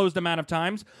undisclosed amount of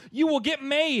times, you will get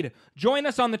made. Join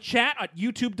us on the chat at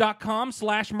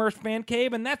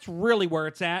youtube.com/MurphFanCave, and that's really where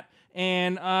it's at.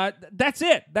 And that's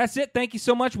it. That's it. Thank you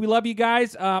so much. We love you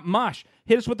guys. Mosh,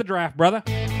 hit us with the draft, brother.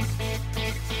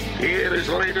 Here is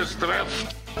latest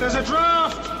draft. There's a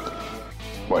draft!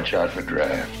 Watch out for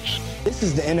drafts. This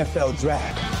is the NFL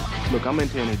draft. Look, I'm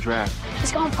entering the draft.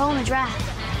 He's going pro in the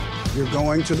draft. You're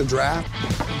going to the draft?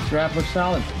 The draft looks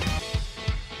solid.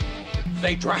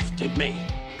 They drafted me.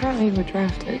 Apparently you were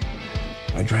drafted.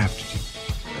 I drafted you.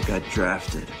 I got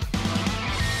drafted.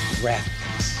 Draft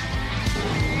picks.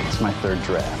 It's my 3rd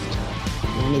draft.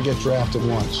 You only get drafted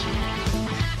once.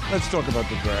 Let's talk about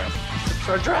the draft. It's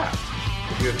our draft.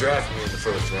 You drafted me in the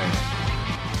 1st round.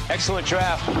 Excellent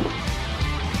draft.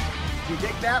 You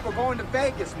dig that? We're going to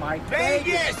Vegas, Mike.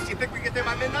 Vegas! You think we get there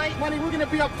by midnight? Money, we're going to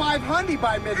be up 500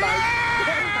 by midnight.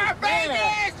 Ah,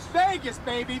 Vegas! Vegas,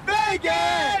 baby!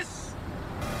 Vegas!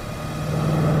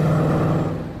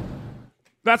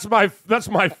 That's my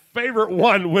favorite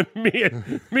one when me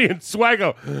and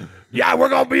Swaggo. Yeah, we're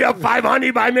gonna be up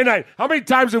 500 by midnight. How many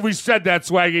times have we said that,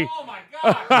 Swaggy? Oh, my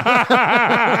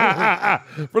God.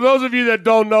 For those of you that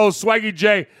don't know,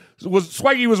 Swaggy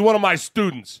was one of my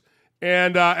students.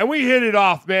 And we hit it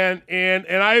off, man. And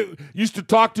I used to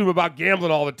talk to him about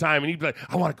gambling all the time. And he'd be like,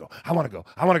 I want to go.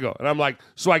 And I'm like,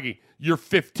 Swaggy, you're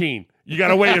 15. You got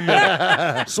to wait a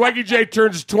minute. Swaggy J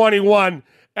turns 21,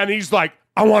 and he's like,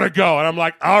 I want to go. And I'm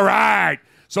like, all right.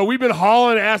 So we've been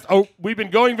hauling ass. Oh, we've been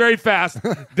going very fast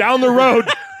down the road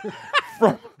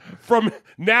from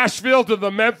Nashville to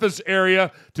the Memphis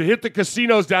area to hit the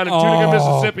casinos down in Tunica,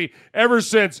 Mississippi ever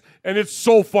since. And it's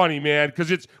so funny, man,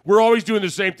 because we're always doing the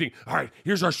same thing. All right,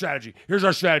 here's our strategy.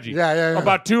 Yeah.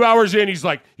 About 2 hours in, he's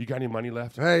like, you got any money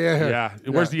left? Yeah.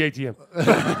 Where's the ATM? I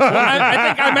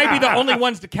think I may be the only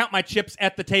ones to count my chips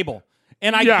at the table.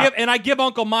 And I give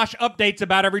Uncle Mosh updates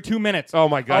about every 2 minutes. Oh,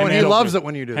 my God. Oh, and he loves it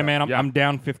when you do Hey, that. man, I'm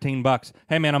down $15.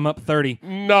 Hey, man, I'm up 30.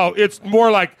 No, it's more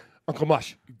like, Uncle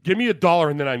Mosh, give me $1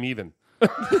 and then I'm even.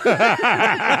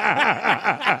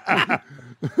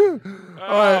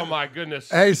 Oh, my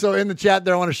goodness. Hey, so in the chat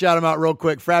there, I want to shout him out real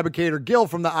quick. Fabricator Gil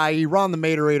from the IE, Ron the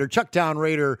Mater Raider, Chucktown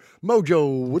Raider,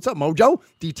 Mojo, what's up, Mojo?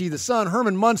 DT the Sun,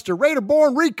 Herman Munster, Raider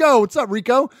Born, Rico, what's up,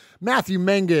 Rico? Matthew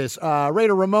Menges,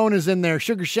 Raider Ramon is in there,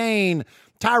 Sugar Shane,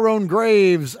 Tyrone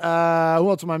Graves, who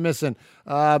else am I missing?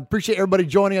 Appreciate everybody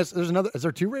joining us. Is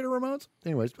there 2 Raider Ramones?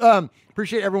 Anyways,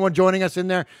 appreciate everyone joining us in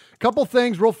there. Couple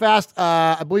things real fast.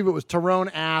 I believe it was Tyrone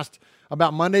asked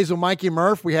about Mondays with Mikey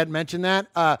Murph. We hadn't mentioned that.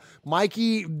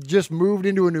 Mikey just moved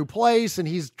into a new place, and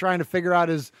he's trying to figure out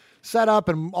his setup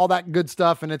and all that good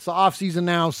stuff, and it's the off season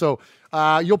now, so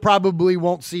you'll probably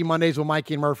won't see Mondays with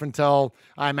Mikey and Murph until,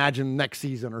 I imagine, next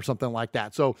season or something like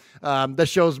that. So the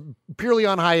show's purely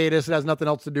on hiatus. It has nothing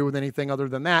else to do with anything other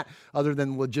than that, other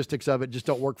than logistics of it just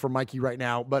don't work for Mikey right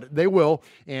now, but they will,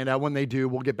 and when they do,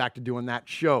 we'll get back to doing that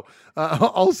show.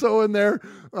 Also in there,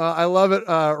 I love it,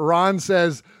 Ron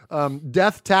says,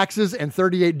 death, taxes, and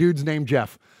 38 dudes named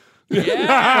Jeff.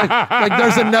 Yeah. like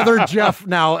there's another Jeff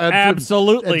now.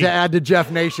 Absolutely. To add to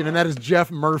Jeff Nation, and that is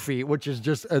Jeff Murphy, which is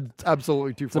just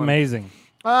absolutely too funny. It's amazing.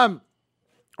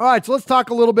 All right, so let's talk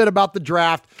a little bit about the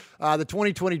draft. The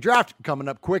 2020 draft coming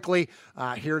up quickly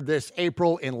here this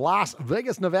April in Las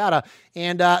Vegas, Nevada.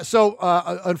 And so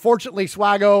unfortunately,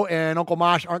 Swaggo and Uncle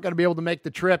Mosh aren't going to be able to make the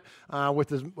trip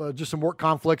with just some work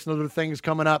conflicts and other things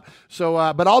coming up.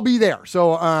 So, but I'll be there.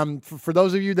 So for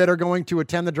those of you that are going to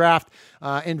attend the draft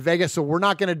in Vegas, so we're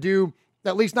not going to do,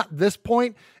 at least not this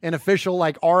point, an official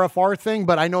like RFR thing,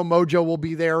 but I know Mojo will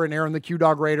be there, and Aaron the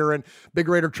Q-Dog Raider and Big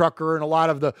Raider Trucker and a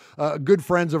lot of the good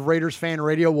friends of Raiders Fan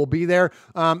Radio will be there.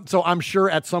 So I'm sure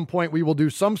at some point we will do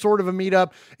some sort of a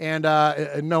meetup, and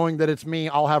knowing that it's me,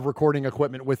 I'll have recording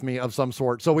equipment with me of some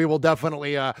sort. So we will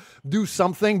definitely do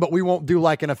something, but we won't do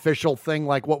like an official thing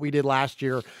like what we did last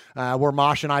year, where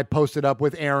Mosh and I posted up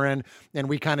with Aaron, and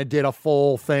we kind of did a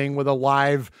full thing with a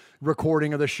live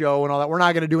recording of the show and all that. We're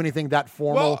not going to do anything that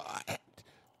formal. Well,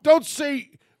 don't say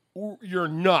you're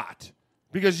not,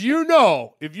 Because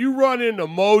if you run into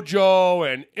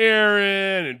Mojo and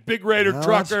Aaron and Big Raider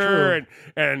Trucker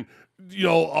and a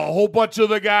whole bunch of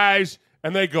the guys,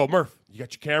 and they go, Murph, you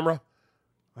got your camera?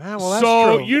 Well, that's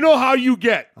so true. you know how you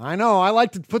get. I know. I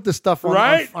like to put this stuff on.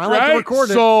 Right? I like to record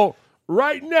it. So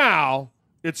right now,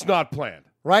 it's not planned.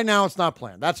 Right now, it's not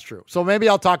planned. That's true. So maybe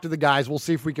I'll talk to the guys. We'll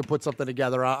see if we can put something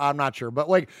together. I'm not sure, but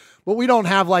we don't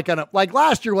have like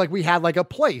last year. Like we had like a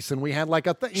place and we had like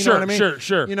a thing. You know what I mean?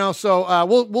 Sure. So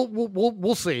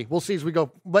we'll see. We'll see as we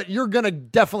go. But you're gonna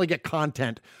definitely get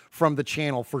content from the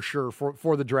channel for sure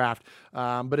for the draft.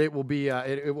 But it will be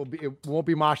it won't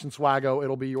be Mosh and Swago.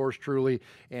 It'll be yours truly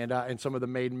and some of the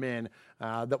made men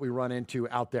that we run into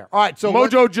out there. All right. So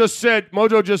Mojo just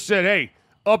said, hey.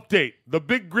 Update. The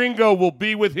big gringo will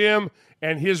be with him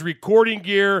and his recording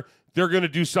gear. They're going to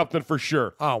do something for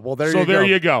sure. Oh, well, there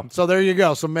you go. So there you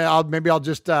go. So maybe I'll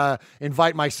just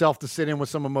invite myself to sit in with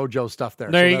some of Mojo's stuff there.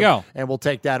 There you go. And we'll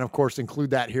take that and, of course,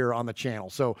 include that here on the channel.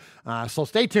 So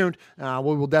stay tuned. We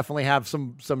will definitely have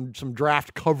some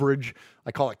draft coverage.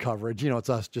 I call it coverage. It's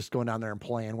us just going down there and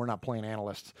playing. We're not playing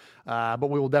analysts. But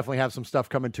we will definitely have some stuff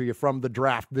coming to you from the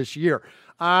draft this year.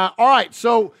 All right,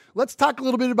 so let's talk a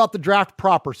little bit about the draft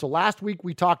proper. So last week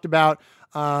we talked about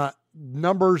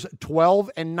numbers 12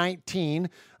 and 19.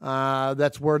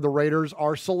 That's where the Raiders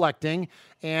are selecting.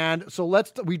 And so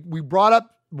we brought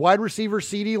up wide receiver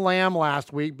CeeDee Lamb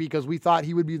last week because we thought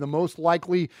he would be the most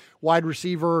likely wide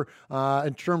receiver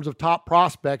in terms of top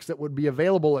prospects that would be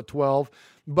available at 12.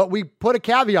 But we put a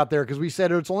caveat there because we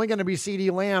said it's only going to be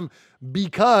CeeDee Lamb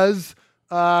because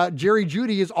Jerry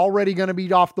Jeudy is already going to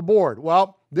be off the board.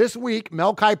 Well, this week,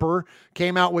 Mel Kiper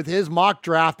came out with his mock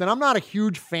draft, and I'm not a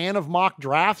huge fan of mock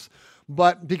drafts,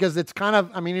 but because it's kind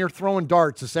of, you're throwing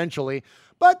darts essentially.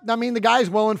 But, the guy's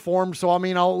well-informed, so, I'll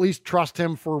at least trust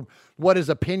him for what his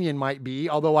opinion might be,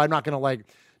 although I'm not going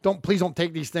to, please don't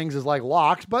take these things as like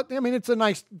locks, but, it's a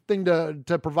nice thing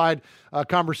to provide a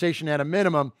conversation at a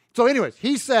minimum. So, anyways,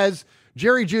 he says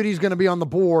Jerry Jeudy's going to be on the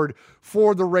board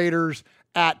for the Raiders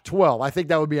at 12. I think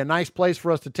that would be a nice place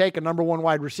for us to take a number one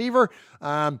wide receiver.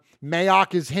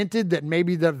 Mayock has hinted that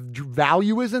maybe the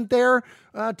value isn't there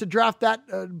to draft that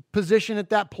position at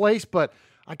that place, but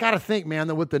I got to think, man,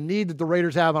 that with the need that the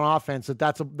Raiders have on offense,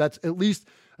 that's at least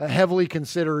a heavily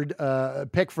considered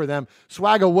pick for them.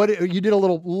 Swago, you did a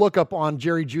little lookup on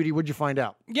Jerry Jeudy. What'd you find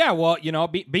out? Yeah, well,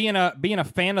 being a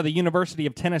fan of the University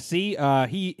of Tennessee,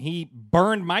 he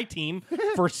burned my team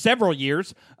for several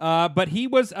years. But he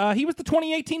was the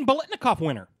 2018 Biletnikoff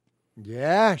winner.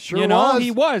 Yeah, sure was. He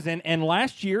was. And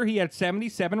last year he had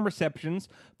 77 receptions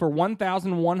for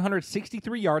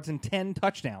 1,163 yards and 10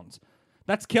 touchdowns.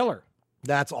 That's killer.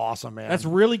 That's awesome, man. That's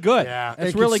really good. Yeah,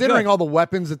 that's really considering all the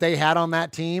weapons that they had on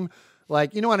that team,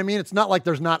 you know what I mean? It's not like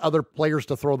there's not other players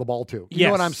to throw the ball to. You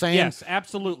know what I'm saying? Yes,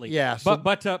 absolutely. Yeah.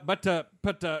 But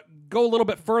to go a little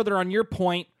bit further on your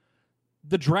point,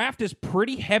 the draft is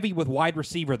pretty heavy with wide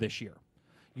receiver this year.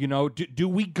 Do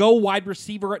we go wide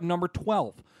receiver at number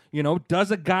 12?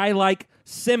 Does a guy like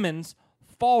Simmons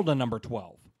fall to number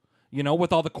 12?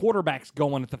 With all the quarterbacks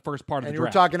going at the first part of the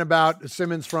draft. And you were talking about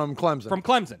Simmons from Clemson. From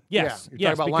Clemson, yes. Yeah,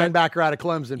 you're talking about linebacker out of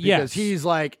Clemson because he's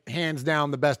hands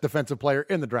down the best defensive player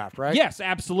in the draft, right? Yes,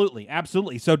 absolutely.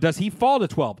 Absolutely. So does he fall to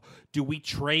 12? Do we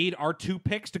trade our 2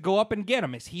 picks to go up and get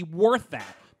him? Is he worth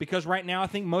that? Because right now I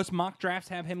think most mock drafts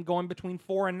have him going between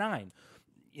 4 and 9.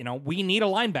 We need a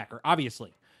linebacker,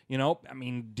 obviously.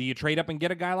 Do you trade up and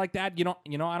get a guy like that? I don't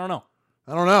know.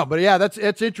 I don't know. But yeah,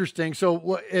 it's interesting.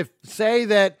 So if say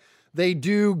that they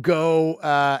do go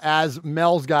as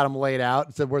Mel's got them laid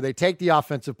out, so where they take the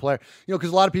offensive player,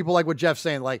 because a lot of people like what Jeff's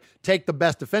saying, take the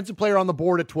best defensive player on the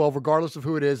board at 12, regardless of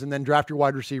who it is, and then draft your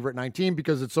wide receiver at 19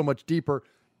 because it's so much deeper.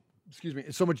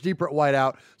 It's so much deeper at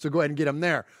wideout. So go ahead and get him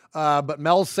there. But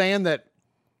Mel's saying that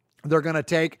they're going to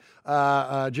take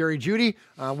Jerry Jeudy,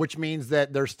 which means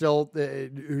that they're still,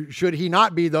 should he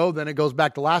not be, though, then it goes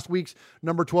back to last week's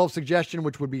number 12 suggestion,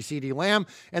 which would be CeeDee Lamb.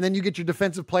 And then you get your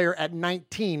defensive player at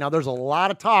 19. Now, there's a lot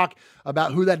of talk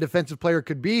about who that defensive player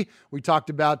could be. We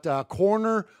talked about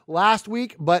corner last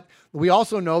week, but we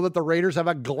also know that the Raiders have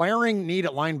a glaring need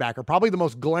at linebacker, probably the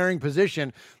most glaring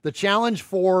position. The challenge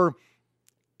for,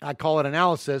 I call it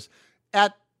analysis,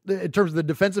 in terms of the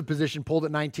defensive position pulled at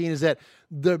 19 is that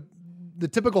the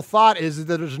typical thought is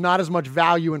that there's not as much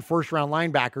value in first round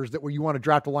linebackers that where you want to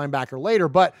draft a linebacker later.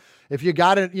 But if you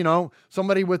got it,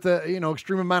 somebody with a,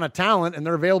 extreme amount of talent and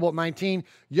they're available at 19,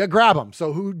 you grab them.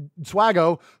 So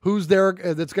who's there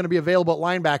that's going to be available at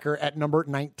linebacker at number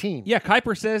 19? Yeah.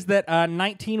 Kiper says that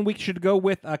 19 we should go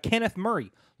with Kenneth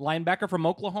Murray, linebacker from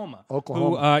Oklahoma.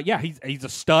 Who, he's a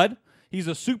stud. He's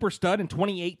a super stud. In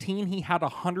 2018, he had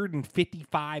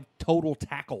 155 total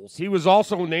tackles. He was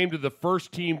also named to the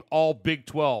first team All Big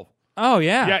 12. Oh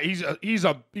yeah, yeah. He's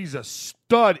a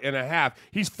stud and a half.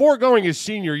 He's foregoing his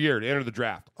senior year to enter the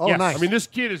draft. Oh, yes. Nice. I mean, this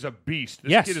kid is a beast.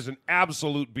 This kid is an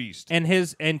absolute beast. And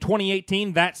in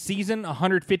 2018, that season,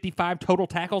 155 total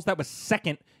tackles. That was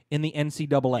second in the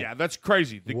NCAA. Yeah, that's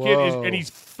crazy. The kid is, and he's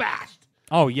fast.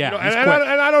 Oh yeah,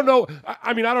 and I don't know.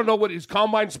 I mean, I don't know what his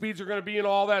combine speeds are going to be and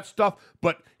all that stuff.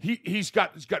 But he's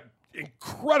got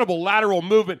incredible lateral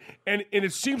movement, and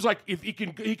it seems like if he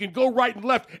can go right and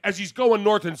left as he's going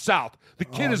north and south. The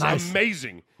kid is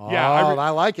amazing. Yeah,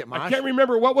 I like it, Mosh. I can't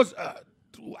remember what was.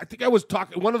 I think I was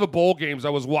talking one of the bowl games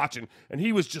I was watching, and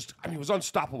he was he was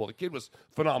unstoppable. The kid was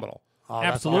phenomenal. Oh,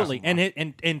 absolutely, awesome.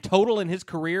 And in total in his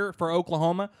career for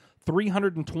Oklahoma,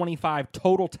 325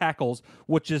 total tackles,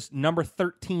 which is number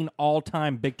 13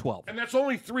 all-time Big 12. And that's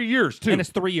only 3 years, too. And it's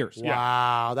 3 years.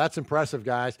 Wow, that's impressive,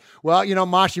 guys. Well,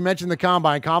 Mosh, you mentioned the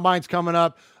Combine. Combine's coming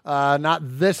up not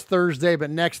this Thursday,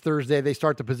 but next Thursday. They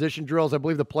start the position drills. I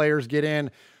believe the players get in,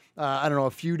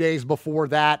 a few days before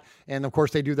that. And, of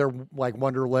course, they do their,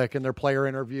 Wonderlic and their player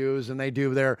interviews, and they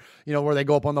do their, where they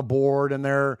go up on the board and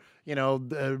they're,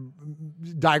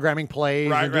 diagramming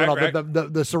plays and doing all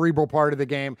the cerebral part of the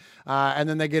game. And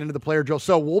then they get into the player drill.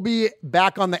 So we'll be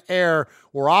back on the air.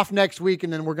 We're off next week,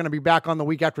 and then we're going to be back on the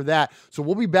week after that. So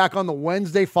we'll be back on the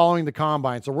Wednesday following the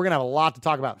Combine. So we're going to have a lot to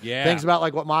talk about. Yeah. Things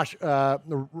about what Mosh,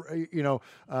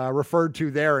 referred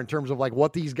to there in terms of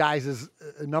what these guys'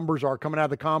 numbers are coming out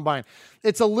of the Combine.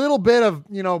 It's a little bit of,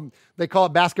 they call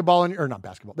it basketball or not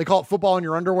basketball. They call it football in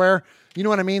your underwear. You know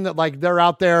what I mean? That they're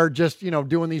out there just,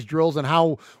 doing these drills, and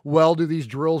how well do these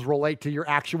drills relate to your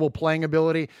actual playing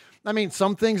ability? I mean,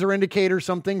 some things are indicators,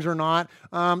 some things are not.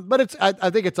 But I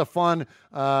think it's a fun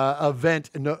event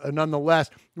nonetheless.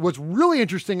 What's really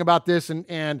interesting about this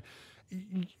and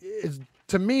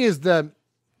to me is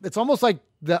it's almost like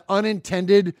the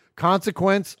unintended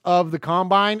consequence of the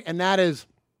Combine, and that is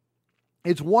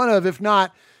it's one of, if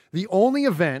not the only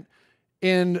event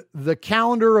in the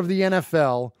calendar of the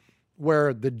NFL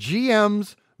where the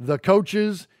GMs, the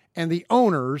coaches, and the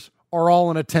owners are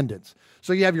all in attendance.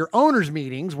 So you have your owners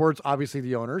meetings where it's obviously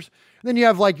the owners. And then you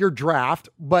have your draft,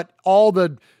 but all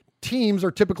the teams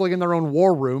are typically in their own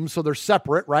war room. So they're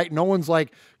separate, right? No one's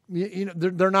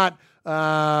they're not,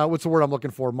 what's the word I'm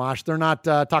looking for, Mosh? They're not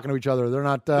talking to each other. They're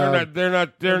not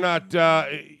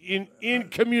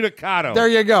incommunicado. There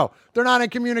you go. They're not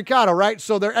incommunicado, right?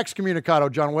 So they're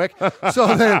excommunicado, John Wick.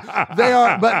 So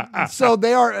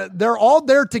they're all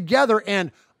there together,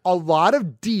 and a lot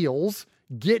of deals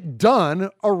get done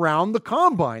around the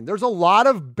Combine. There's a lot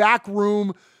of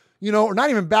backroom, or not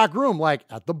even backroom,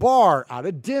 at the bar, out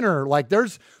at dinner.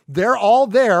 They're all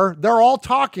there. They're all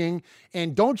talking.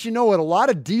 And don't you know it? A lot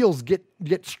of deals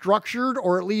get structured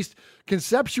or at least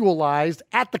conceptualized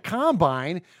at the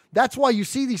Combine. That's why you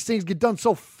see these things get done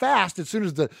so fast as soon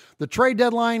as the trade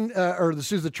deadline or as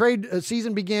soon as the trade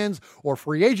season begins or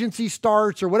free agency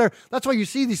starts or whatever. That's why you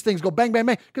see these things go bang, bang,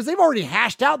 bang, because they've already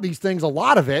hashed out these things, a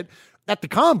lot of it, at the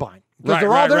Combine. Because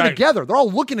they're all there together. They're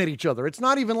all looking at each other. It's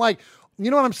not even you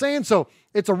know what I'm saying? So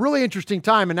it's a really interesting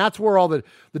time, and that's where all the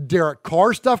Derek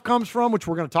Carr stuff comes from, which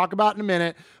we're going to talk about in a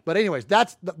minute. But anyways,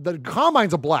 that's the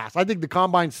Combine's a blast. I think the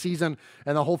Combine season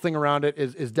and the whole thing around it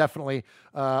is definitely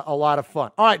a lot of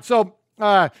fun. All right, so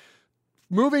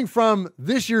moving from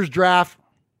this year's draft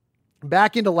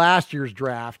back into last year's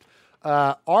draft,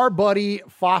 our buddy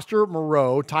Foster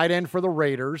Moreau, tight end for the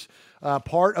Raiders,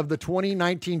 part of the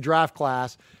 2019 draft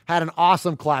class, had an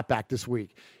awesome clapback this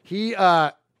week.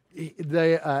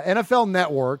 The NFL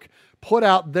Network put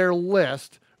out their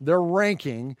list, their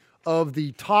ranking of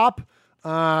the top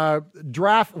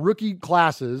draft rookie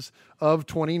classes of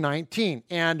 2019.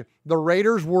 And the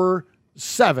Raiders were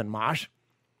 7, Mosh.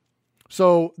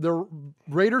 So the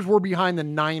Raiders were behind the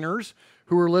Niners,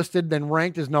 who were listed and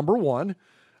ranked as number 1.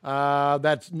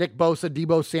 That's Nick Bosa,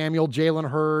 Deebo Samuel, Jalen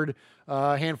Hurd,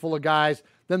 a handful of guys.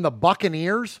 Then the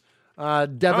Buccaneers,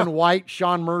 Devin White,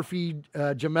 Sean Murphy,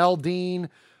 Jamel Dean.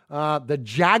 The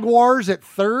Jaguars at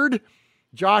 3rd,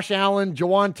 Josh Allen,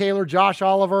 Jawan Taylor, Josh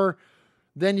Oliver.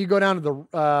 Then you go down to the,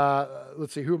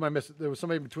 let's see, who am I missing? There was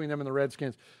somebody between them and the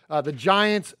Redskins. The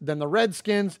Giants, then the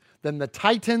Redskins, then the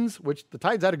Titans, which the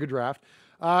Titans had a good draft.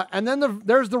 And then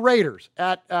there's the Raiders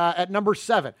at number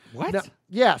 7. What? Now,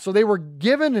 yeah, so they were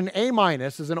given an A-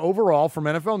 as an overall from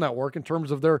NFL Network in terms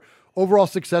of their overall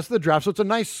success of the draft. So it's a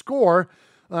nice score.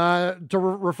 To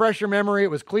refresh your memory, it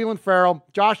was Cleveland Farrell,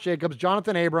 Josh Jacobs,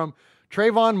 Jonathan Abram,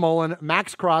 Trayvon Mullen,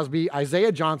 Max Crosby,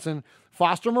 Isaiah Johnson,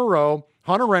 Foster Moreau,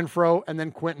 Hunter Renfrow, and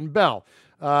then Quentin Bell.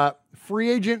 Free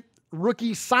agent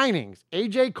rookie signings: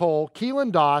 A.J. Cole,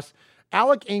 Keelan Doss,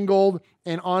 Alec Ingold,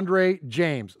 and Andre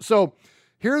James. So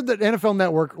here the NFL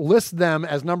Network lists them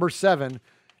as number 7,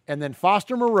 and then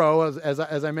Foster Moreau, as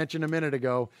I mentioned a minute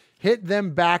ago, hit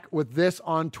them back with this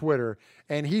on Twitter,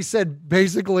 and he said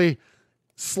basically,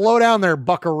 slow down there,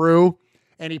 buckaroo,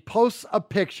 and he posts a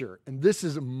picture, and this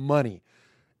is money.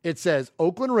 It says,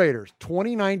 Oakland Raiders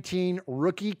 2019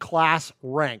 rookie class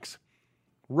ranks.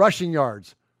 Rushing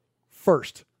yards,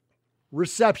 first.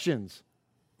 Receptions,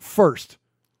 first.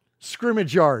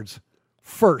 Scrimmage yards,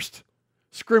 first.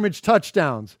 Scrimmage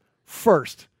touchdowns,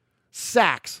 first.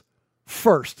 Sacks,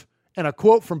 first. And a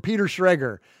quote from Peter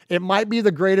Schrager: it might be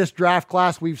the greatest draft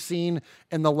class we've seen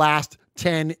in the last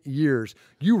 10 years.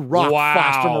 You rock, Wow.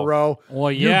 Foster Moreau.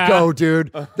 Well, yeah. You go,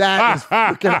 dude. That is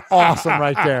freaking awesome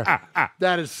right there.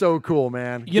 That is so cool,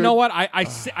 man. You know what?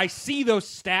 I see those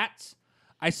stats.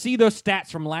 I see those stats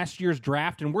from last year's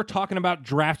draft, and we're talking about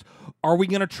drafts. Are we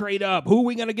going to trade up? Who are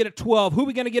we going to get at 12? Who are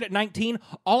we going to get at 19?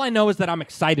 All I know is that I'm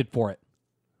excited for it.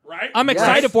 Right? I'm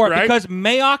excited for it right? because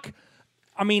Mayock,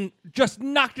 I mean, just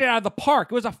knocked it out of the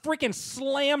park. It was a freaking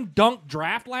slam dunk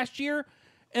draft last year,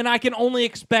 and I can only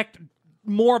expect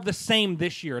more of the same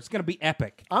this year. It's going to be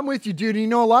epic. I'm with you, dude. You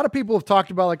know, a lot of people have talked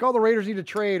about, like, oh, the Raiders need to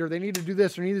trade or they need to do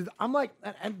this or need to. I'm like,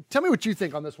 and tell me what you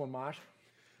think on this one, Mosh.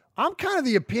 I'm kind of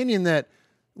the opinion that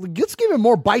let's give him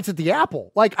more bites at the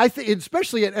apple. Like, I think,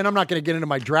 especially, and I'm not going to get into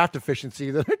my draft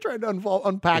efficiency that I tried to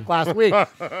unpack last week,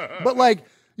 but like,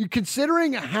 you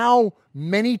considering how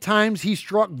many times he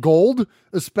struck gold,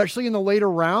 especially in the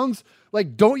later rounds,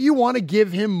 like, don't you want to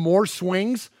give him more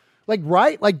swings? Like,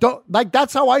 right? Like,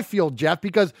 that's how I feel, Jeff,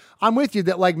 because I'm with you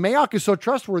that, like, Mayock is so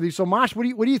trustworthy. So, Mosh, what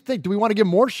do you think? Do we want to give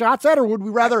more shots at, or would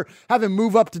we rather have him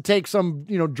move up to take some,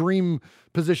 dream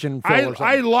position fill or something?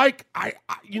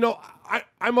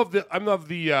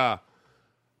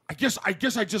 I guess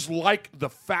I just like the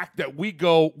fact that we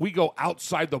go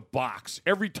outside the box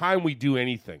every time we do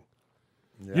anything.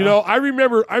 Yeah. I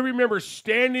remember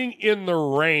standing in the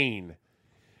rain,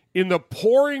 in the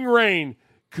pouring rain,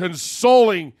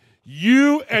 consoling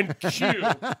you and Q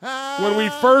when we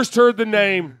first heard the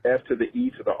name F to the E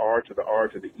to the R to the R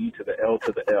to the E to the L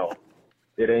to the L.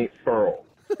 It ain't furl.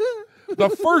 The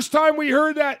first time we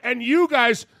heard that, and you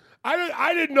guys,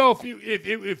 I didn't know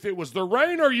if it was the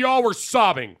rain or y'all were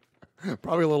sobbing.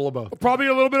 Probably a little of both. Probably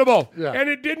a little bit of both. Yeah. And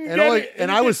it didn't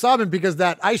I was sobbing because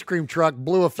that ice cream truck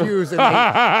blew a fuse and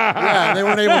they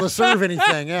weren't able to serve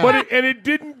anything. Yeah. But it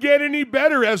didn't get any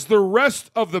better as the rest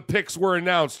of the picks were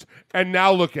announced. And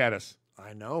now look at us.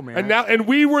 I know, man. And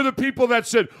we were the people that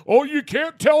said, "Oh, you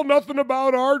can't tell nothing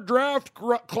about our draft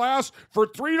class for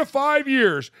 3 to 5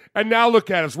 years." And now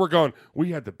look at us. We're going,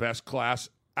 we had the best class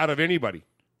out of anybody.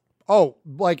 Oh,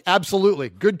 like, absolutely.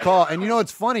 Good call. And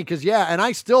it's funny because, and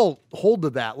I still hold to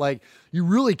that. Like, you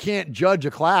really can't judge a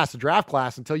draft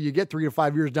class, until you get 3 to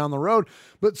 5 years down the road.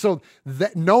 But so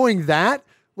knowing that,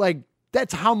 like,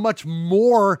 that's how much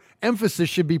more emphasis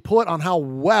should be put on how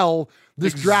well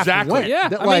this draft went. Yeah,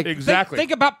 exactly.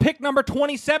 Think about pick number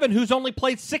 27, who's only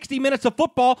played 60 minutes of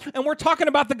football, and we're talking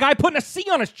about the guy putting a C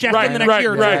on his chest in the next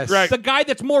year. Right. The guy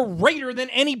that's more Raider than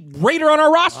any Raider on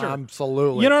our roster.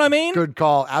 Absolutely. You know what I mean? Good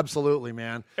call. Absolutely,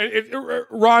 man.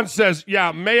 Ron says,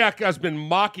 Mayock has been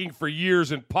mocking for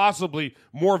years, and possibly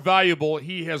more valuable,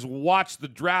 he has watched the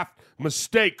draft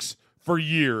mistakes for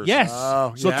years. Yes.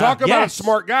 So talk about a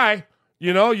smart guy.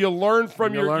 You learn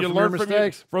from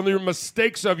your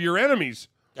mistakes of your enemies.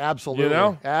 Absolutely.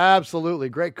 Absolutely.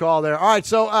 Great call there. All right.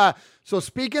 So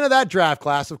speaking of that draft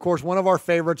class, of course, one of our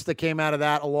favorites that came out of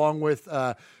that, along with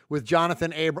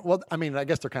Jonathan Abram. Well, I mean, I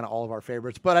guess they're kind of all of our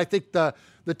favorites, but I think the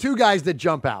two guys that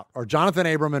jump out are Jonathan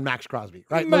Abram and Max Crosby,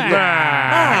 right?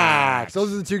 Max.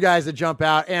 Those are the two guys that jump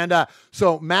out. And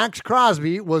so Max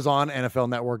Crosby was on NFL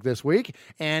Network this week,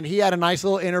 and he had a nice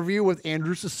little interview with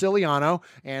Andrew Siciliano.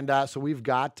 And so we've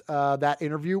got that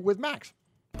interview with Max.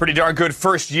 Pretty darn good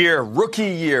rookie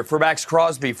year for Max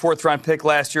Crosby. 4th-round pick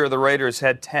last year of the Raiders,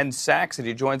 had 10 sacks, and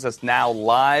he joins us now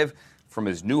live from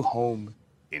his new home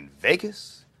in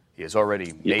Vegas. He has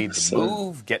already made the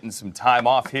move, getting some time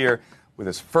off here with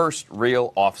his first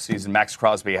real offseason. Max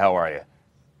Crosby, how are you?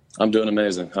 I'm doing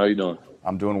amazing. How are you doing?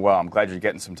 I'm doing well. I'm glad you're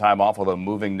getting some time off, although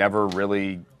moving never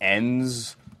really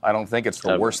ends. I don't think it's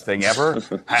the worst thing ever.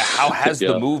 How has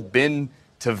the move been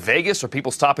to Vegas? Are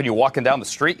people stopping you walking down the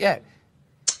street yet?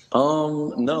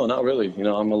 No, not really.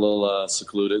 I'm a little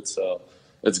secluded, so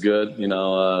it's good.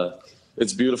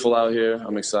 It's beautiful out here.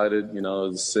 I'm excited.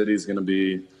 The city's going to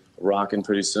be rocking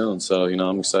pretty soon. So,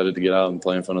 I'm excited to get out and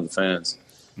play in front of the fans.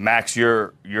 Max,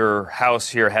 your house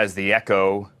here has the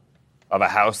echo of a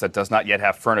house that does not yet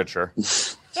have furniture.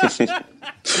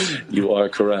 You are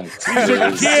correct. He's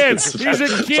a kid. He's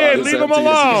a kid. Leave him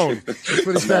alone. That's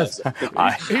what he says.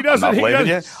 He doesn't. I'm not he blaming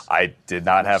you. doesn't. I did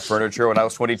not have furniture when I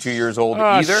was 22 years old Oh,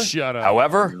 either. shut up.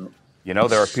 However, you know,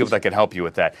 there are people that can help you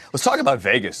with that. Let's talk about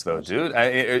Vegas, though, dude.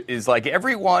 Is like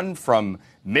everyone from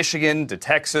Michigan to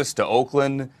Texas to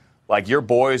Oakland, like your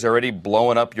boys already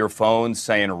blowing up your phones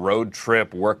saying road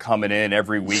trip, we're coming in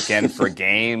every weekend for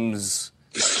games?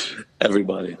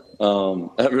 Everybody.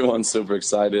 Everyone's super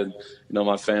excited. You know,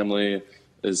 my family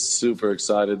is super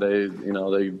excited. They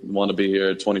want to be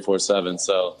here 24/7.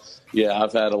 So, yeah,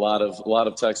 I've had a lot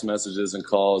of text messages and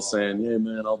calls saying, "Hey,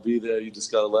 man, I'll be there. You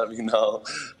just got to let me know."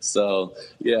 So,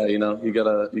 yeah, you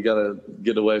gotta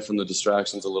get away from the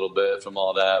distractions a little bit from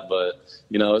all that. But,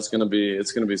 it's gonna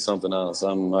be something else.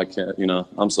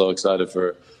 I'm so excited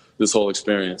for this whole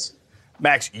experience.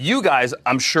 Max, you guys,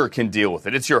 I'm sure, can deal with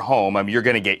it. It's your home. I mean, you're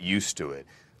going to get used to it.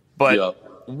 But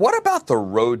what about the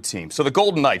road team? So the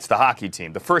Golden Knights, the hockey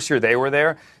team, the first year they were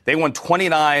there, they won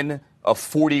 29 of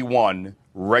 41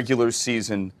 regular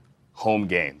season home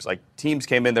games. Like, teams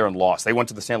came in there and lost. They went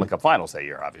to the Stanley Cup Finals that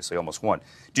year, obviously, almost won.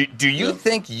 Do you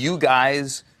think you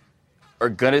guys are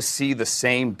going to see the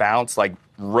same bounce? Like,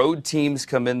 road teams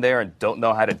come in there and don't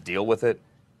know how to deal with it?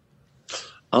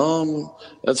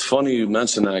 That's funny you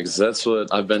mention that, because that's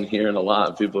what I've been hearing a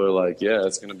lot. People are like, yeah,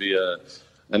 it's going to be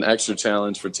an extra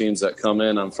challenge for teams that come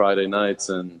in on Friday nights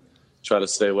and try to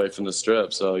stay away from the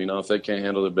strip. So, if they can't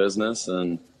handle their business,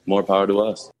 then more power to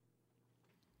us.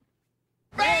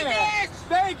 Vegas!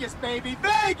 Vegas, baby!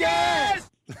 Vegas!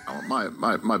 Oh,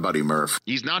 my buddy Murph.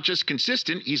 He's not just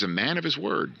consistent, he's a man of his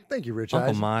word. Thank you, Rich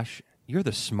Uncle Eisen. Mosh, you're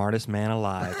the smartest man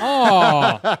alive.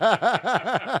 Oh.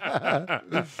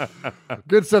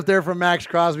 Good stuff there from Max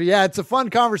Crosby. Yeah, it's a fun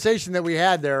conversation that we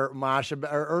had there, Mosh,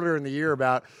 earlier in the year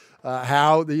about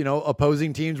how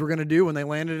opposing teams were going to do when they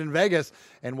landed in Vegas,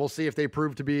 and we'll see if they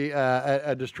prove to be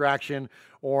a distraction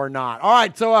or not. All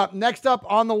right, so next up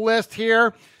on the list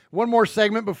here, one more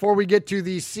segment before we get to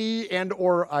the sea and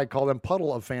or I call them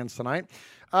puddle of fans tonight.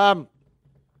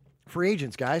 Free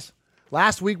agents, guys.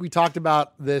 Last week we talked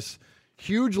about this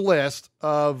huge list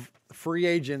of free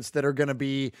agents that are going to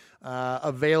be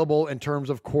available in terms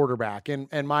of quarterback.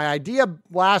 And my idea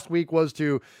last week was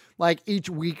to, like, each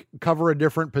week cover a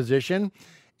different position.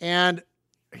 And,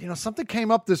 something came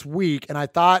up this week, and I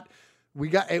thought we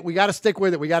got to stick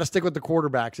with it. We got to stick with the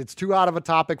quarterbacks. It's too out of a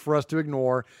topic for us to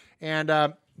ignore. And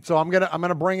so I'm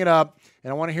gonna bring it up, and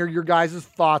I want to hear your guys'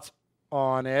 thoughts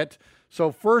on it.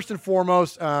 So first and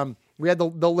foremost, we had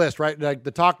the list, right? Like,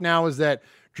 the talk now is that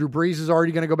Drew Brees is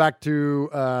already going to go back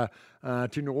to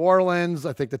New Orleans.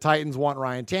 I think the Titans want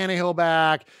Ryan Tannehill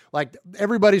back. Like,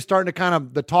 everybody's starting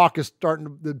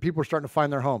to people are starting to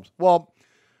find their homes. Well,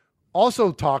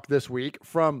 also talk this week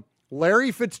from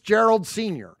Larry Fitzgerald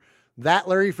Sr., that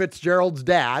Larry Fitzgerald's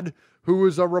dad, who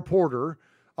was a reporter,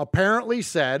 apparently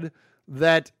said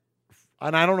that,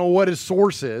 and I don't know what his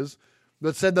source is,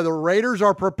 that said that the Raiders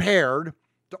are prepared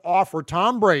to offer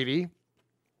Tom Brady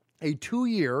a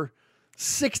 2-year,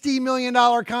 $60 million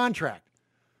contract.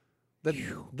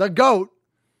 The GOAT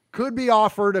could be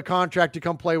offered a contract to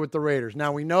come play with the Raiders.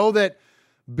 Now, we know that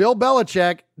Bill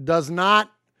Belichick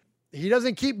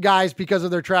doesn't keep guys because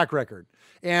of their track record.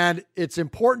 And it's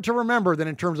important to remember that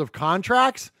in terms of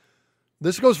contracts,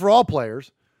 this goes for all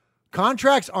players,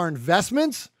 contracts are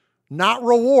investments, not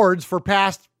rewards for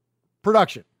past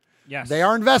production. Yes. They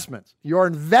are investments. You're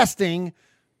investing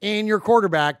in your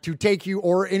quarterback to take you,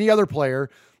 or any other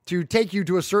player, to take you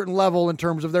to a certain level in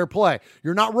terms of their play.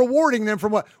 You're not rewarding them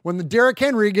from when the Derrick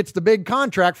Henry gets the big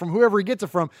contract from whoever he gets it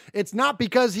from, it's not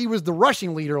because he was the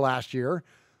rushing leader last year.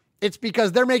 It's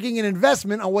because they're making an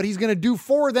investment on what he's going to do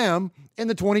for them in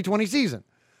the 2020 season.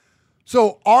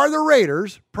 So are the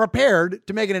Raiders prepared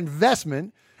to make an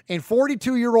investment in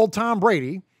 42-year-old Tom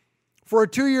Brady for a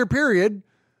 2-year period?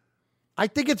 I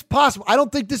think it's possible. I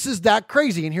don't think this is that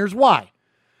crazy, and here's why.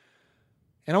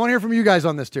 And I want to hear from you guys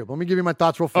on this too. Let me give you my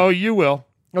thoughts real fast. Oh, you will.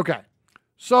 Okay.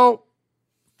 So,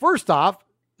 first off,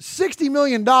 $60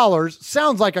 million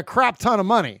sounds like a crap ton of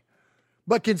money.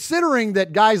 But considering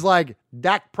that guys like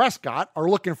Dak Prescott are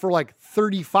looking for like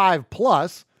 35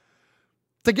 plus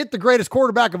to get the greatest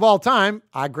quarterback of all time,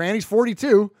 granted he's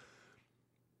 42,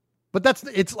 but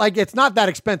it's not that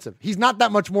expensive. He's not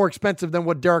that much more expensive than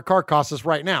what Derek Carr costs us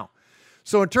right now.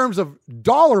 So in terms of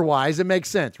dollar-wise, it makes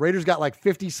sense. Raiders got like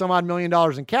 $50-some-odd million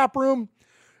in cap room.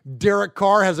 Derek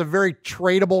Carr has a very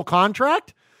tradable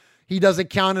contract. He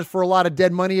doesn't count as for a lot of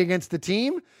dead money against the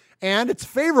team. And it's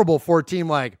favorable for a team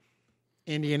like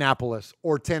Indianapolis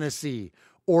or Tennessee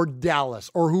or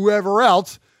Dallas or whoever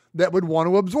else that would want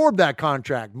to absorb that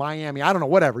contract. Miami, I don't know,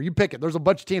 whatever. You pick it. There's a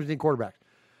bunch of teams that need quarterbacks.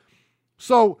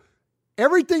 So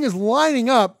everything is lining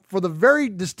up for the very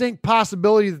distinct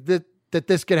possibility that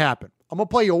this could happen. I'm going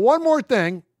to play you one more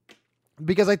thing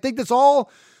because I think this all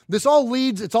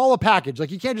leads, it's all a package.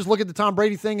 Like, you can't just look at the Tom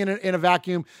Brady thing in a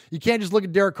vacuum. You can't just look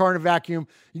at Derek Carr in a vacuum.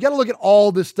 You got to look at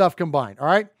all this stuff combined, all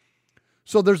right?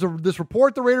 So there's this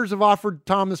report the Raiders have offered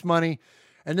Tom this money,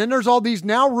 and then there's all these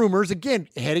now rumors, again,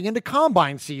 heading into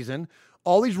combine season,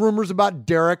 all these rumors about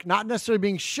Derek not necessarily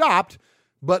being shopped,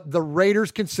 but the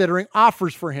Raiders considering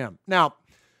offers for him. Now,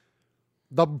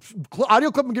 the audio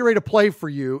clip I'm getting ready to play for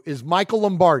you is Michael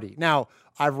Lombardi. Now,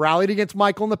 I've rallied against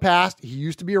Michael in the past. He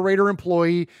used to be a Raider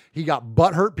employee. He got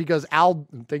butthurt because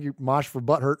thank you, Mosh, for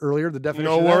butthurt earlier, the definition.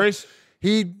 No worries.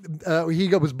 He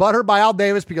was butthurt by Al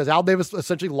Davis because Al Davis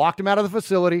essentially locked him out of the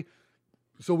facility.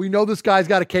 So we know this guy's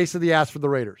got a case of the ass for the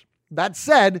Raiders. That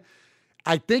said,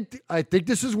 I think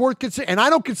this is worth considering. And I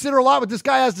don't consider a lot what this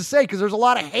guy has to say because there's a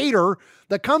lot of hater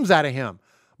that comes out of him.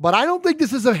 But I don't think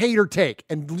this is a hater take.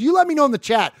 And you let me know in the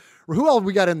chat. Who else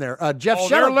we got in there? Jeff.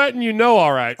 They're letting you know,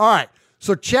 all right. All right.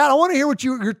 So, Chad, I want to hear what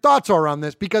your thoughts are on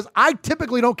this because I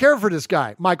typically don't care for this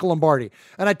guy, Michael Lombardi,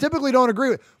 and I typically don't agree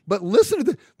with. But listen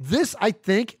to this. I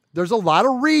think there's a lot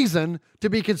of reason to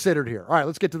be considered here. All right,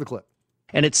 let's get to the clip.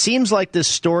 And it seems like this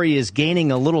story is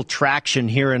gaining a little traction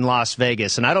here in Las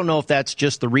Vegas. And I don't know if that's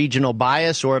just the regional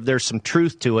bias or if there's some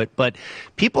truth to it, but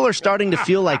people are starting to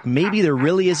feel like maybe there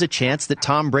really is a chance that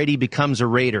Tom Brady becomes a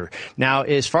Raider. Now,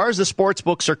 as far as the sports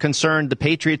books are concerned, the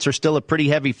Patriots are still a pretty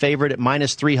heavy favorite at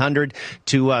minus 300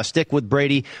 to stick with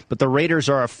Brady, but the Raiders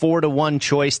are a 4-1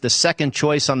 choice, the second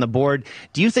choice on the board.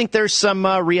 Do you think there's some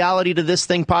reality to this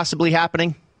thing possibly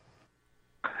happening?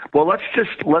 Well, let's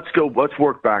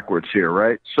work backwards here,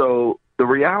 right? So the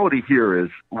reality here is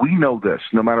we know this.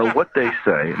 No matter what they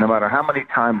say, no matter how many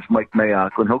times Mike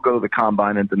Mayock, when he'll go to the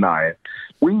combine and deny it,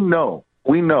 we know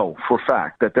for a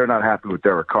fact that they're not happy with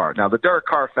Derek Carr. Now, the Derek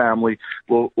Carr family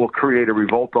will create a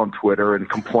revolt on Twitter and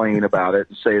complain about it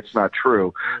and say it's not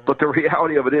true. But the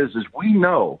reality of it is we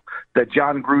know that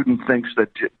John Gruden thinks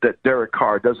that Derek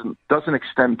Carr doesn't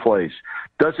extend plays,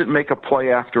 doesn't make a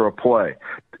play after a play,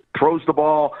 throws the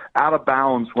ball out of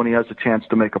bounds when he has a chance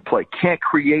to make a play, can't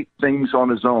create things on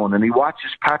his own. And he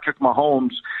watches Patrick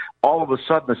Mahomes, all of a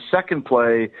sudden the second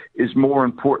play is more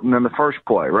important than the first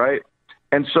play, right?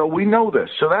 And so we know this.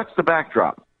 So that's the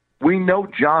backdrop. We know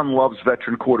John loves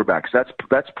veteran quarterbacks.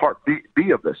 That's part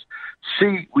B of this.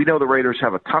 C, we know the Raiders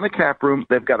have a ton of cap room.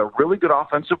 They've got a really good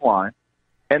offensive line.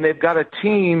 And they've got a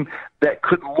team that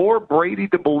could lure Brady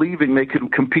to believing they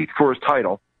could compete for his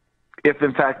title if,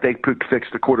 in fact, they could fix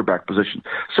the quarterback position.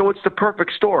 So it's the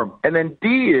perfect storm. And then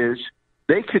D is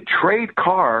they could trade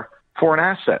Carr for an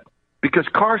asset because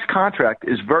Carr's contract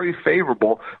is very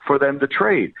favorable for them to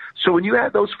trade. So when you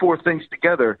add those four things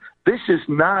together, this is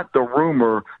not the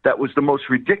rumor that was the most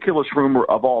ridiculous rumor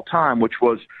of all time, which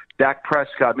was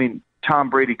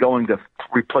Tom Brady going to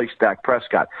replace Dak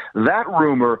Prescott. That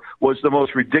rumor was the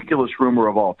most ridiculous rumor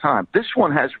of all time. This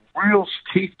one has real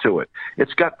teeth to it.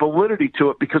 It's got validity to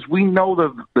it because we know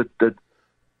the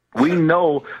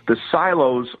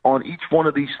silos on each one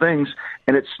of these things,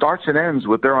 and it starts and ends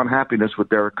with their unhappiness with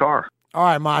Derek Carr. All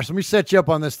right, Mosh, let me set you up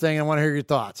on this thing. I want to hear your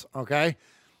thoughts, okay?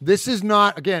 This is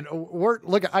not, again,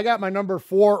 I got my number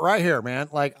 4 right here, man.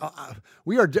 Like,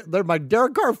 they're my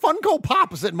Derek Carr Funko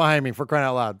Pop is sitting behind me for crying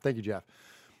out loud. Thank you, Jeff.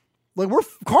 Like, we're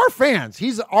Carr fans.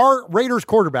 He's our Raiders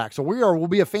quarterback, so we'll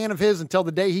be a fan of his until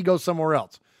the day he goes somewhere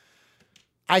else.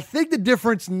 I think the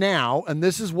difference now, and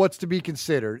this is what's to be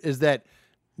considered, is that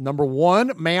number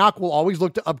one, Mayock will always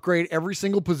look to upgrade every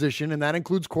single position, and that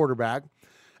includes quarterback.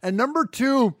 And number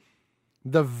two,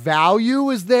 the value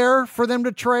is there for them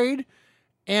to trade.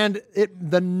 And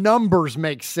the numbers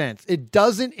make sense. It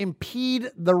doesn't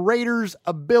impede the Raiders'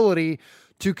 ability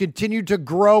to continue to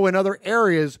grow in other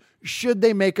areas should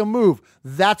they make a move.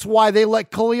 That's why they let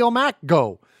Khalil Mack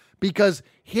go. Because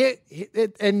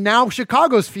and now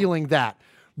Chicago's feeling that.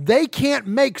 They can't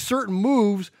make certain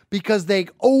moves because they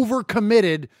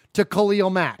overcommitted to Khalil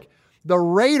Mack. The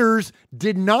Raiders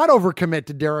did not overcommit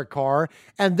to Derek Carr,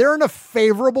 and they're in a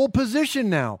favorable position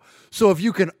now. So if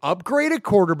you can upgrade a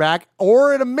quarterback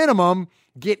or at a minimum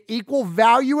get equal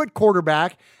value at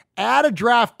quarterback, add a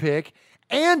draft pick,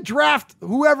 and draft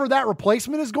whoever that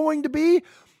replacement is going to be,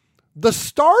 the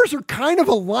stars are kind of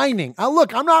aligning. Now,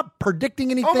 look, I'm not predicting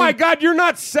anything. Oh, my God, you're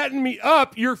not setting me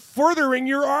up. You're furthering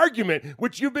your argument,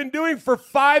 which you've been doing for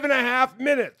 5.5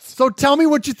 minutes. So tell me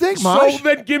what you think, Mosh. So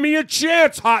then give me a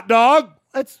chance, hot dog.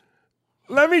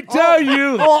 Let me tell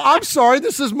you. Oh, I'm sorry.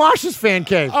 This is Mosh's fan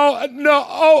cave. Oh, no.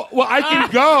 Oh, well, I can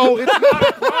go. It's not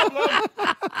a problem.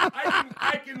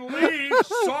 I can leave.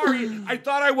 Sorry. I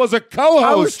thought I was a co-host.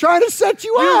 I was trying to set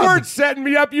you up. You weren't setting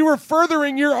me up. You were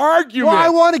furthering your argument. Well, I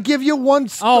want to give you one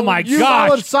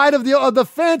solid side of the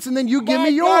fence, and then you give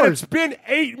me yours. God, it's been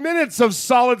 8 minutes of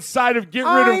solid side of get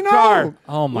rid of Carr.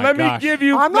 Oh, my Let gosh. me give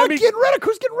you. I'm not getting rid of.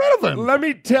 Who's getting rid of him? Let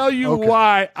me tell you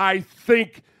why I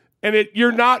think. And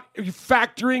you're not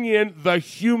factoring in the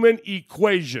human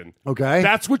equation. Okay.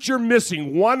 That's what you're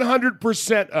missing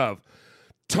 100% of.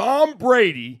 Tom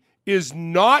Brady is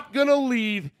not going to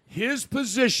leave his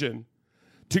position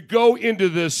to go into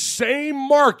the same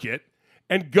market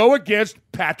and go against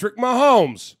Patrick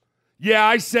Mahomes. Yeah,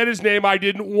 I said his name. I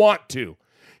didn't want to.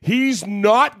 He's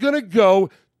not going to go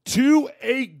to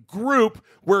a group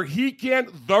where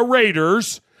the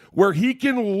Raiders, where he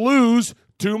can lose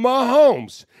to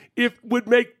Mahomes. It would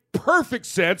make perfect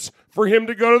sense for him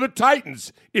to go to the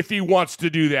Titans if he wants to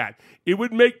do that. It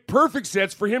would make perfect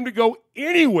sense for him to go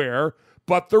anywhere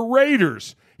but the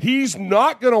Raiders. He's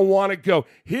not going to want to go.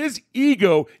 His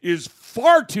ego is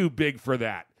far too big for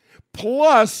that.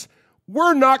 Plus,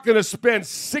 we're not going to spend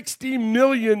 $60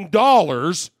 million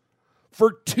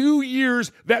for 2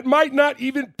 years that might not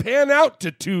even pan out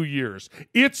to 2 years.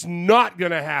 It's not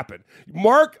going to happen.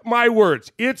 Mark my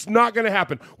words, it's not going to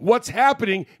happen. What's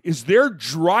happening is they're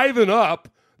driving up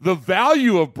the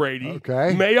value of Brady,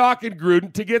 Mayock and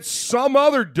Gruden, to get some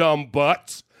other dumb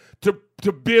butts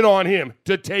to bid on him,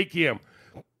 to take him.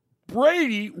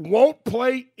 Brady won't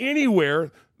play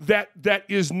anywhere that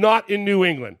is not in New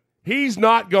England. He's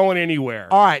not going anywhere.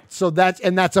 All right, so that's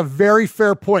a very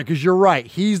fair point because you're right.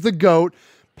 He's the GOAT.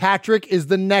 Patrick is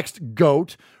the next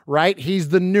GOAT, right? He's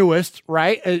the newest,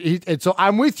 right? And so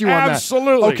I'm with you on that.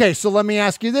 Absolutely. Okay, so let me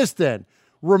ask you this then.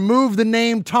 Remove the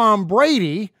name Tom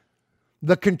Brady,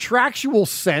 the contractual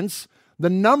sense, the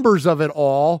numbers of it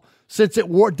all, since it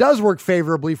does work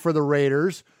favorably for the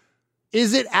Raiders.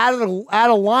 Is it out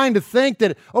of line to think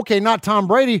that, okay, not Tom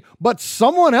Brady, but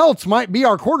someone else might be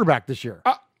our quarterback this year?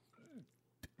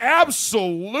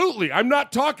 Absolutely. I'm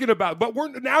not talking about, but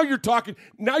now you're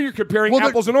comparing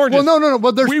apples and oranges. Well, no,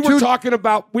 but we were talking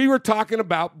about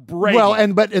Brady.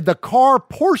 Well, but the Carr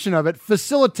portion of it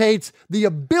facilitates the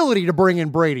ability to bring in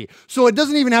Brady. So it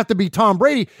doesn't even have to be Tom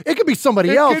Brady. It could be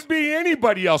somebody else. It could be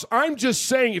anybody else. I'm just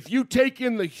saying, if you take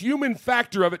in the human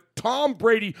factor of it, Tom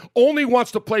Brady only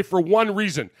wants to play for one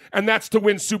reason, and that's to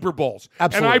win Super Bowls.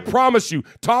 Absolutely. And I promise you,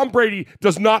 Tom Brady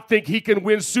does not think he can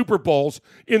win Super Bowls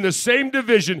in the same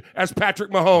division as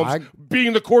Patrick Mahomes,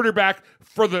 being the quarterback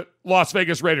for the Las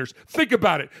Vegas Raiders. Think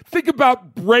about it. Think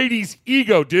about Brady's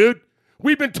ego, dude.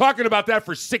 We've been talking about that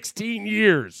for 16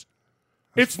 years.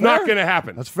 It's not going to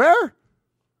happen. That's fair.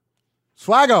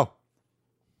 Swaggo.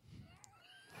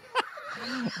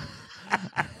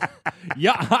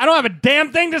 Yeah, I don't have a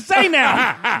damn thing to say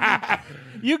now.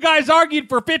 You guys argued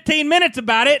for 15 minutes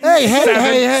about it.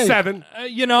 Hey. 7.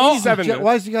 You know, 7.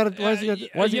 Why's he got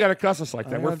to cuss us like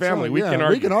that? We're family. We can argue.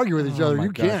 We can argue with each other.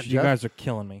 You can't. You guys are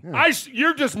killing me.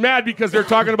 You're just mad because they're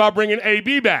talking about bringing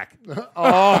AB back.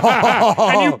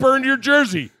 And you burned your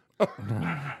jersey.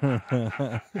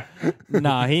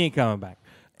 Nah, he ain't coming back.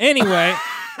 Anyway,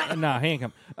 nah, he ain't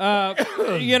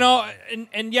coming. You know,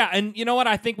 and you know what?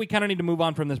 I think we kind of need to move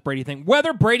on from this Brady thing.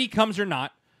 Whether Brady comes or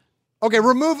not. Okay,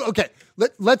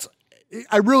 let's.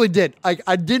 I really did.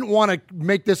 I didn't want to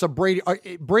make this a Brady.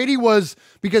 Brady was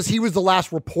because he was the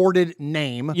last reported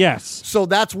name. Yes. So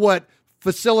that's what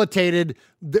facilitated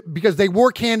because they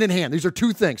work hand in hand. These are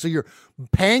two things. So you're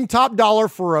paying top dollar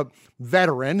for a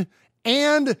veteran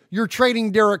and you're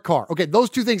trading Derek Carr. Okay, those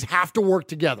two things have to work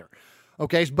together.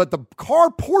 Okay, but the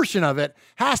Carr portion of it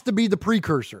has to be the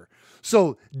precursor.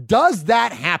 So does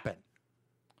that happen?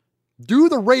 Do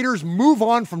the Raiders move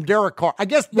on from Derek Carr? I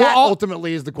guess that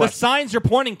ultimately is the question. The signs are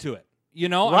pointing to it. You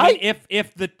know, right? I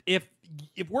mean,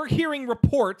 if we're hearing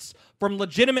reports from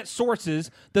legitimate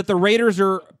sources that the Raiders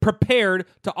are prepared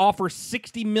to offer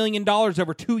 $60 million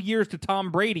over 2 years to Tom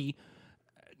Brady,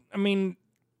 I mean,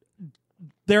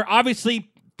 they're obviously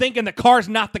thinking that Carr's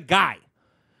not the guy.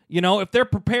 You know, if they're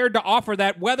prepared to offer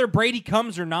that, whether Brady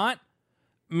comes or not,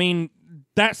 I mean,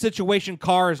 that situation,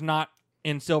 Carr is not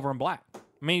in silver and black.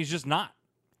 I mean, he's just not.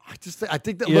 I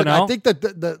think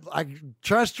that I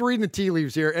trust to reading the tea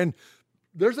leaves here. And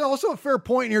there's also a fair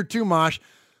point here too, Mosh.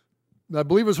 I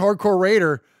believe it was Hardcore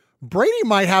Raider. Brady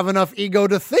might have enough ego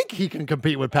to think he can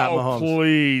compete with Pat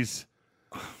Mahomes.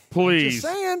 Please. Just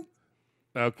saying.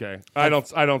 Okay. I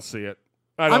don't see it.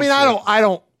 I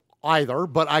don't either,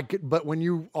 but when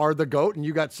you are the GOAT and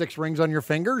you got 6 rings on your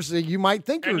fingers, you might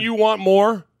think you want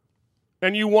more?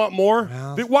 and you want more?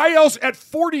 Why else at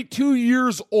 42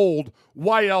 years old?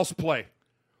 Why else play?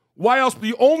 Why else?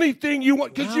 The only thing you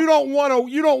want, because you don't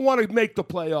want to make the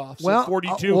playoffs at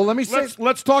 42. Well, let me say,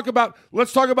 let's talk about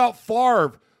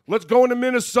Favre. Let's go into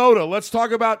Minnesota. Let's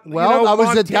talk about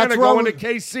Montana going to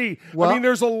KC. I mean,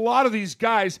 there's a lot of these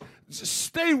guys.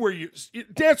 Stay where you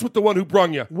dance with the one who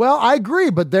brung you. Well, I agree,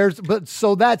 but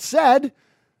so that said,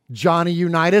 Johnny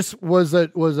Unitas was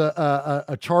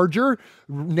a Charger.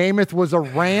 Namath was a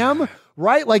Ram.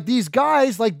 Right? Like these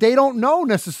guys, like they don't know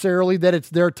necessarily that it's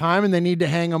their time and they need to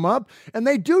hang them up. And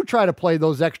they do try to play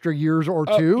those extra years or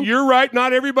two. You're right.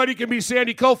 Not everybody can be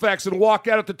Sandy Koufax and walk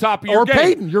out at the top of your game.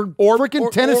 Peyton. You're freaking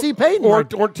Tennessee Peyton. Or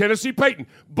Tennessee Peyton.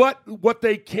 But what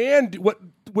they can do, what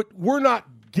we're not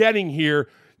getting here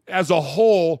as a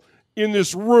whole in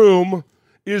this room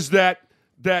is that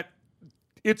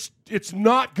it's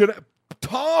not going to.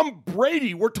 Tom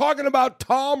Brady. We're talking about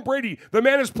Tom Brady. The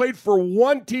man has played for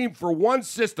one team, for one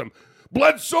system.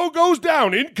 Bledsoe goes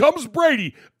down. In comes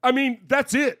Brady. I mean,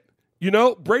 that's it.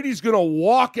 Brady's going to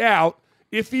walk out.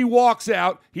 If he walks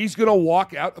out, he's going to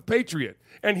walk out a Patriot.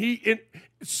 And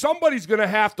somebody's going to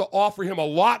have to offer him a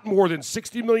lot more than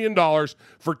 $60 million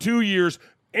for 2 years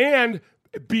and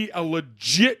be a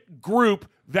legit group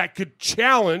that could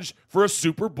challenge for a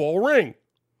Super Bowl ring.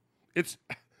 It's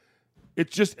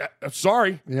just,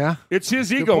 sorry. Yeah. It's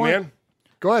his ego, man.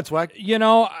 Go ahead, Swag.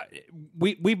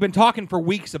 We've been talking for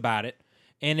weeks about it,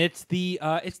 and it's the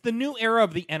new era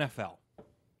of the NFL.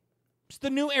 It's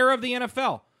the new era of the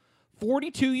NFL.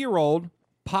 42-year-old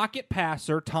pocket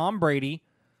passer Tom Brady.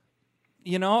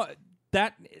 It's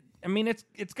got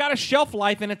a shelf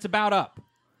life, and it's about up.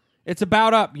 It's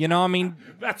about up,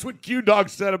 That's what Q-Dog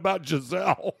said about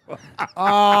Giselle.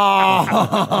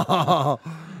 Oh.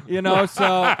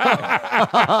 So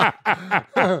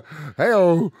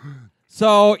hey-o.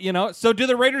 So do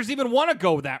the Raiders even want to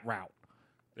go that route?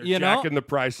 They're jacking the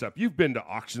price up. You've been to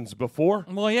auctions before.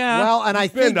 Well, yeah. Well, and I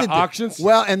think been to auctions.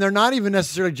 And they're not even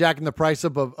necessarily jacking the price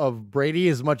up of Brady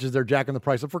as much as they're jacking the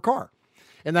price up for Carr.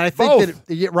 And then I think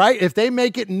if they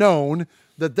make it known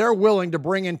that they're willing to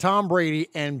bring in Tom Brady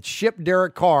and ship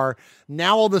Derek Carr,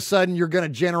 now all of a sudden you're going to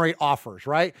generate offers,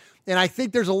 right? And I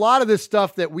think there's a lot of this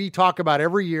stuff that we talk about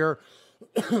every year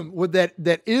with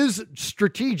that is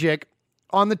strategic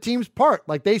on the team's part.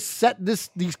 Like they set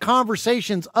these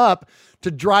conversations up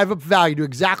to drive up value, to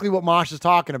exactly what Mosh is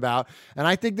talking about. And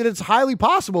I think that it's highly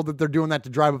possible that they're doing that to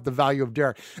drive up the value of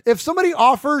Derek. If somebody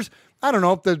offers, I don't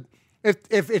know,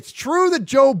 if it's true that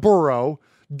Joe Burrow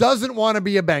doesn't want to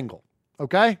be a Bengal,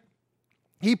 okay?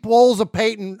 He pulls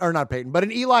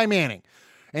an Eli Manning,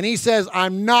 and he says,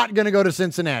 I'm not going to go to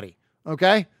Cincinnati,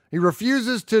 okay? He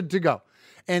refuses to go.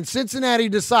 And Cincinnati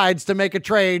decides to make a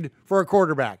trade for a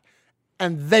quarterback,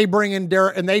 and they bring in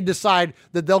Derek, and they decide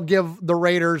that they'll give the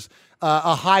Raiders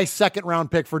a high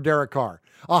second-round pick for Derek Carr,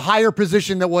 a higher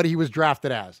position than what he was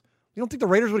drafted as. You don't think the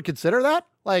Raiders would consider that?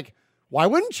 Like, why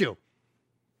wouldn't you?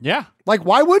 Yeah. Like,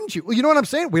 why wouldn't you? Well, you know what I'm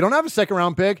saying? We don't have a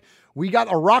second-round pick. We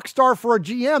got a rock star for a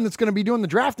GM that's going to be doing the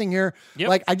drafting here. Yep.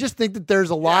 Like, I just think that there's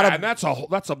a lot of. And that's a whole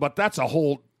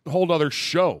other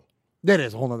show. That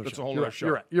is a whole other show. That's a whole other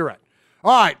show. You're right.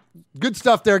 All right. Good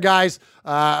stuff there, guys.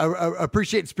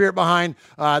 Appreciate the spirit behind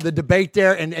the debate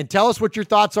there. And tell us what your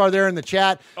thoughts are there in the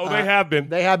chat. Oh, they have been.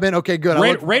 They have been. Okay,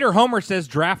 good. Raider Homer says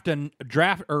trade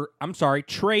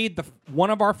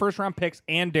one of our first round picks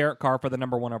and Derek Carr for the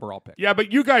number 1 overall pick. Yeah,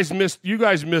 but you guys missed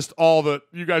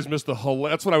the whole.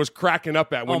 That's what I was cracking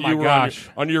up at when you were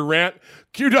on your rant.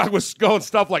 Q-Dog was going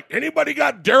stuff like, anybody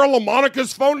got Daryl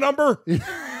LaMonica's phone number?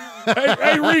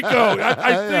 hey, Rico,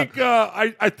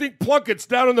 I think Plunkett's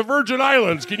down in the Virgin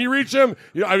Islands. Can you reach him?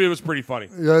 It was pretty funny.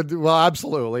 Well,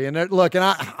 absolutely. And look,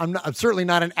 I'm certainly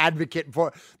not an advocate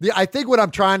for I think what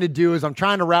I'm trying to do is I'm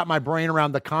trying to wrap my brain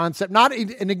around the concept.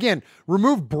 And again,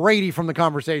 remove Brady from the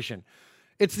conversation.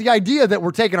 It's the idea that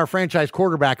we're taking our franchise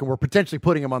quarterback and we're potentially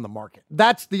putting him on the market.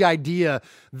 That's the idea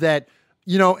that.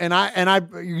 And I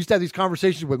used to have these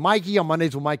conversations with Mikey on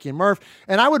Mondays with Mikey and Murph,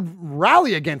 and I would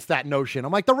rally against that notion.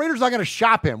 I'm like, the Raiders are not going to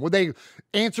shop him. Would they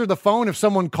answer the phone if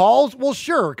someone calls? Well,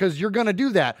 sure, because you're going to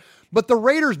do that. But the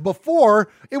Raiders before,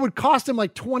 it would cost him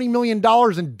like $20 million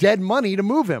in dead money to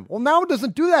move him. Well, now it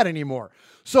doesn't do that anymore.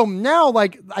 So now,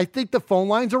 I think the phone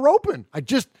lines are open. I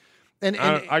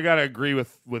got to agree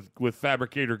with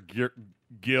Fabricator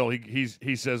Gil.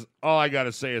 He says, all I got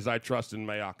to say is I trust in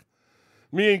Mayock.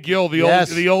 Me and Gil,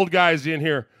 the old guys in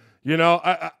here,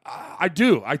 I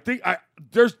do. I think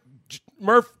there's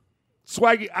Murph,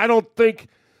 Swaggy. I don't think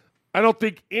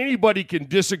anybody can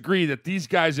disagree that these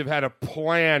guys have had a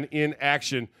plan in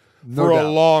action for a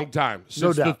long time.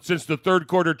 Since the third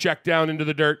quarter check down into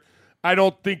the dirt. I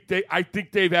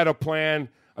think they've had a plan.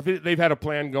 I think they've had a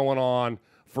plan going on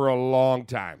for a long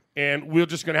time, and we're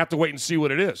just going to have to wait and see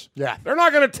what it is. Yeah. They're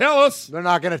not going to tell us. They're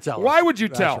not going to tell us. Why would you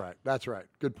tell? That's right. That's right.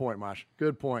 Good point, Mosh.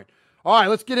 Good point. All right,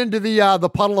 let's get into the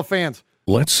puddle of fans.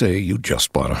 Let's say you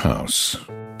just bought a house.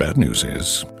 Bad news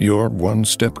is, you're one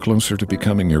step closer to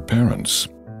becoming your parents.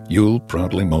 You'll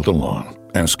proudly mow the lawn.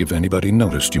 Ask if anybody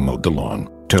noticed you mowed the lawn.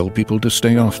 Tell people to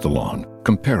stay off the lawn.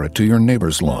 Compare it to your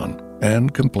neighbor's lawn.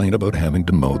 And complain about having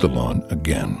to mow the lawn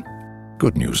again.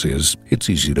 Good news is, it's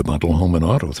easy to bundle home and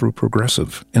auto through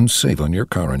Progressive and save on your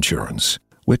car insurance,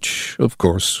 which, of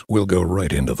course, will go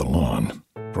right into the lawn.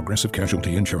 Progressive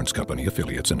Casualty Insurance Company,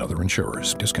 affiliates, and other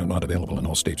insurers. Discount not available in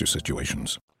all states or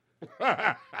situations.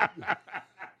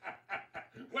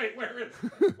 Wait, where?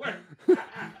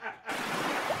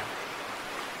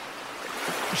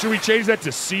 Should we change that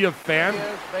to Sea of Fan? He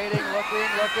is fading, looking.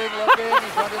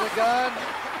 He's under the gun.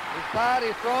 He's caught,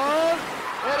 he's thrown.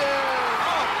 It is.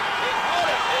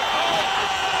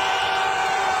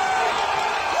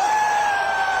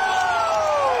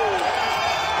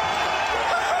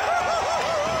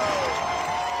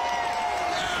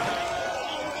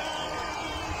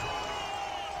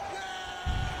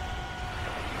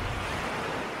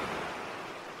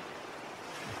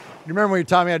 You remember when you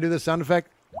taught me how to do this sound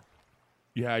effect?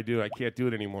 Yeah, I do. I can't do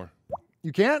it anymore.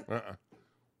 You can't? Uh-uh.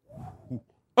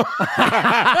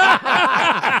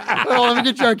 Well, let me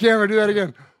get you on camera. Do that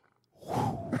again.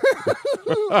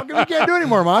 How come you can't do it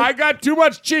anymore, Mom? I got too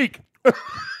much cheek.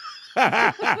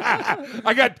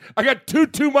 I got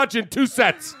too much in 2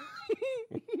 sets.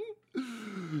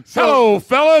 Hello,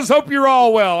 fellas. Hope you're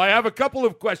all well. I have a couple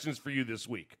of questions for you this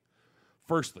week.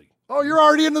 Firstly. Oh, you're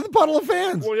already into the puddle of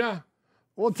fans. Well, yeah.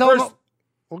 Well, tell them.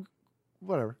 Well,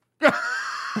 whatever.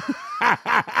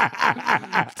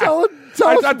 tell us.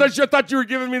 I thought you were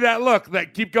giving me that look,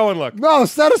 that keep going look. No,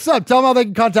 set us up. Tell them how they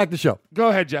can contact the show. Go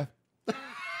ahead, Jeff.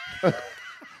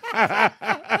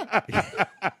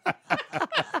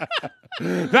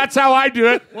 That's how I do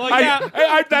it. Well,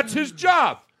 yeah. That's his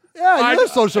job. Yeah, you're the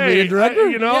social media director.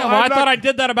 I thought I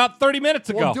did that about 30 minutes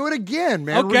ago. Well, do it again,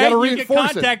 man. We Okay, gotta you can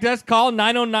reinforce contact us. Call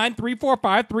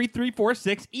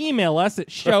 909-345-3346. Email us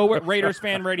at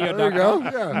show@RaidersFanRadio.com. There you go.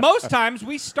 Yeah. Most times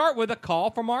we start with a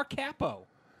call from our capo.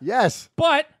 Yes.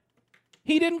 But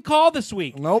he didn't call this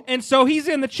week. Nope. And so he's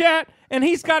in the chat, and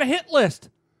he's got a hit list.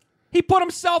 He put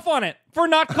himself on it for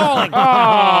not calling.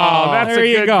 Oh, that's there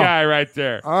a good guy right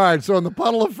there. All right, so in the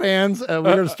puddle of fans, we're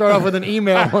going to start off with an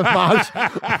email with Mosh.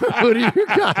 Who do you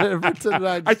got for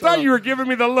tonight? I thought you were giving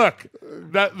me the look,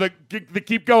 the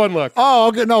keep going look. Oh,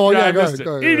 okay. No, well, I go missed ahead. it.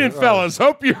 Go ahead. Evening, fellas.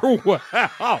 Hope you're well.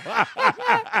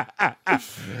 I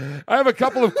have a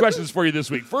couple of questions for you this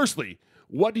week. Firstly,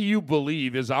 what do you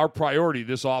believe is our priority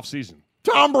this offseason?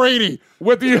 Tom Brady.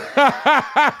 With the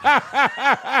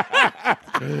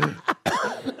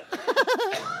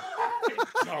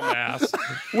dumbass.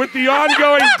 With the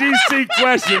ongoing DC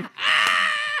question,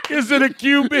 is it a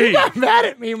QB? You got mad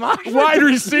at me, Mosh. Wide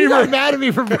receiver. You got mad at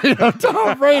me for bringing up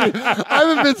Tom Brady. I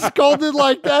haven't been scolded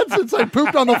like that since I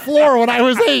pooped on the floor when I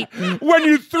was 8. When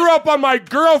you threw up on my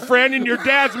girlfriend in your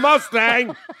dad's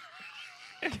Mustang.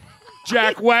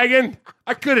 Jackwagon.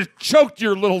 I could have choked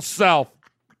your little self.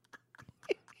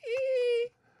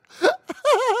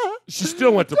 She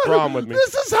still went to prom with me.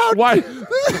 This is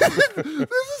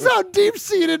how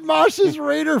deep-seated Mosh's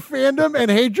Raider fandom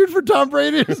and hatred for Tom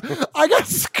Brady is. I got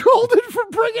scolded for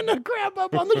bringing the crap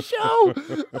up on the show.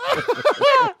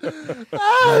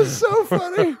 It's so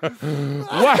funny.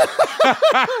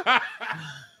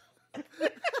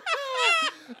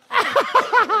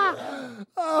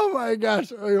 Oh my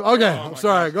gosh. Okay, I'm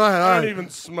sorry. Go ahead. I don't even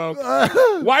smoke.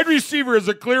 Wide receiver is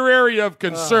a clear area of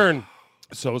concern.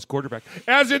 So is quarterback.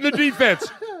 As in the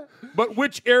defense. But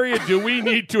which area do we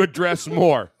need to address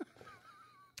more?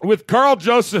 With Carl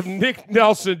Joseph, Nick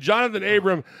Nelson, Jonathan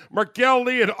Abram, Markel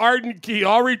Lee, and Arden Key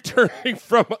all returning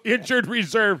from injured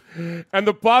reserve, and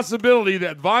the possibility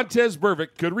that Vontaze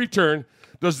Burfict could return,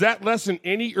 does that lessen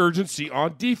any urgency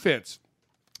on defense?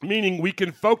 Meaning we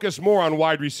can focus more on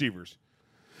wide receivers.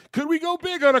 Could we go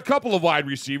big on a couple of wide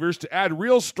receivers to add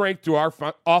real strength to our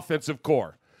offensive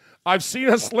core? I've seen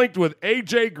us linked with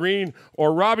A.J. Green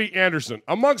or Robbie Anderson,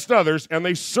 amongst others, and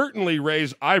they certainly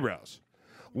raise eyebrows.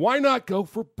 Why not go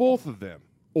for both of them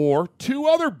or 2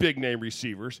 other big-name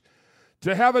receivers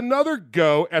to have another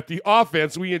go at the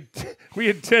offense we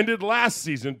intended last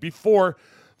season before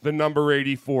the number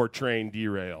 84 train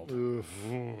derailed?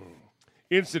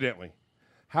 Incidentally,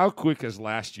 how quick has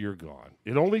last year gone?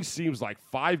 It only seems like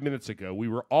 5 minutes ago we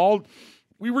were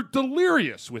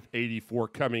delirious with 84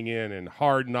 coming in and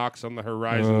Hard Knocks on the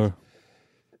horizon.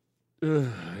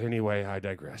 Anyway, I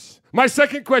digress. My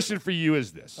second question for you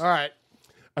is this. All right.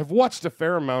 I've watched a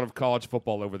fair amount of college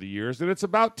football over the years, and it's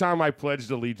about time I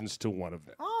pledged allegiance to one of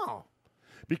them. Oh.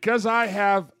 Because I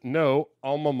have no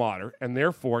alma mater and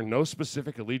therefore no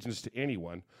specific allegiance to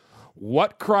anyone,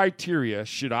 what criteria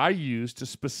should I use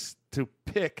to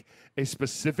pick a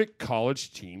specific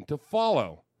college team to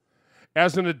follow?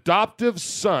 As an adoptive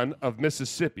son of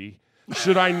Mississippi,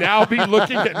 should I now be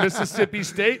looking at Mississippi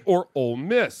State or Ole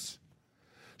Miss?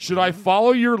 Should I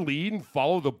follow your lead and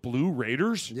follow the Blue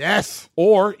Raiders? Yes.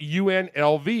 Or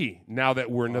UNLV, now that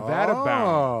we're Nevada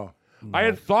bound? I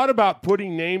had thought about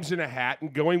putting names in a hat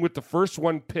and going with the first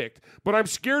one picked, but I'm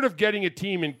scared of getting a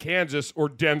team in Kansas or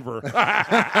Denver.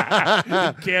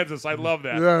 Kansas, I love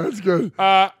that. Yeah, that's good.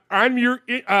 I'm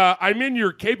in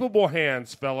your capable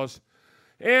hands, fellas.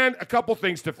 And a couple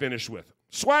things to finish with.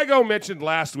 Swago mentioned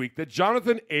last week that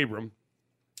Jonathan Abram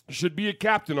should be a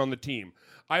captain on the team.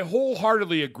 I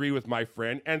wholeheartedly agree with my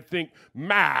friend and think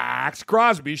Max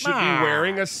Crosby should be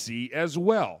wearing a C as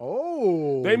well.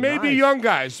 Oh, they may be young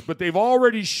guys, but they've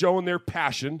already shown their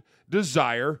passion,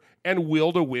 desire, and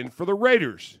will to win for the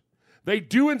Raiders. They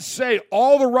do and say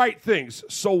all the right things,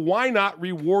 so why not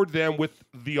reward them with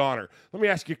the honor? Let me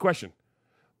ask you a question.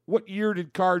 What year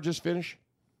did Carr just finish?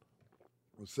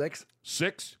 6.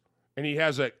 6? And he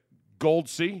has a gold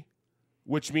C,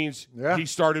 which means he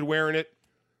started wearing it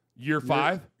year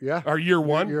 5? Or year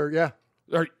 1?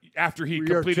 Or after he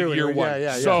completed year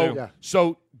 1.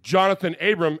 So Jonathan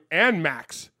Abram and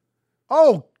Max.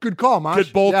 Oh, good call,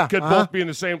 Mosh. Could both be in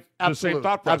the same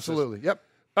thought process. Absolutely. Yep.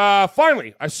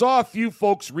 Finally, I saw a few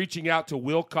folks reaching out to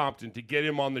Will Compton to get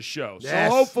him on the show.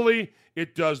 Yes. So hopefully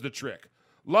it does the trick.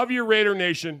 Love you, Raider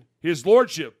Nation. His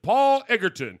Lordship, Paul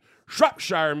Egerton,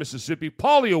 Shropshire, Mississippi,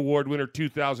 Pauly Award winner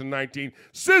 2019,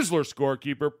 Sizzler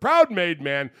scorekeeper, proud made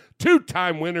man,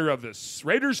 2-time winner of the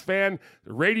Raiders Fan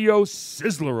Radio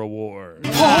Sizzler Award.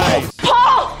 Paul!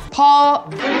 Paul! Paul!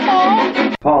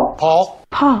 Paul! Paul.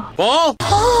 Paul! Paul. Paul!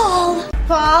 Paul!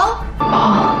 Paul!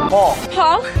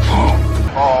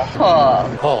 Paul! Paul!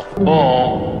 Paul.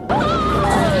 Paul!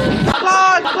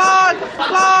 Claude! Claude!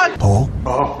 Claude! Paul.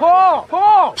 Paul!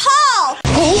 Paul! Paul!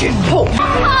 Paul!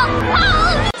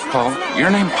 Paul! Paul, your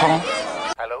name Paul?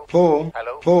 Hello? Paul.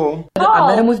 Hello? Paul. I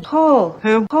met him with Paul.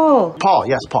 Who? Paul. Paul,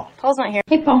 yes, Paul. Paul's not here.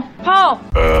 Hey, Paul. Paul!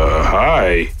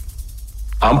 Hi.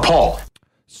 I'm Paul.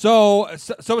 So it's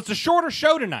a shorter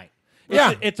show tonight.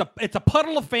 Yeah. It's a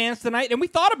puddle of fans tonight, and we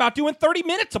thought about doing 30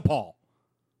 minutes of Paul.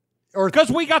 Because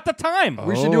we got the time.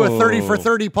 We should do a 30 for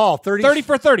 30 Paul. 30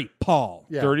 for 30 Paul.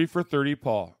 Yeah. 30 for 30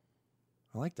 Paul.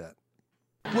 I like that.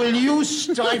 Will you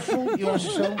stifle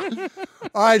yourself?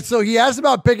 All right, so he asked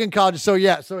about picking college. So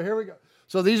here we go.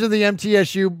 So these are the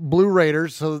MTSU Blue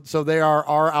Raiders. So they are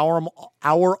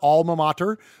our alma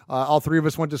mater. All three of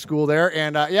us went to school there,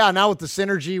 and now with the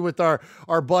synergy with our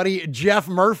buddy Jeff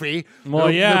Murphy, who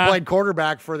played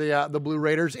quarterback for the Blue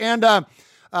Raiders, and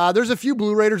there's a few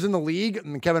Blue Raiders in the league.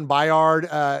 And Kevin Byard,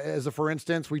 as a for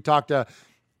instance, we talked a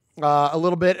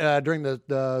little bit during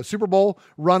the Super Bowl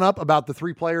run-up about the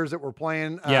 3 players that were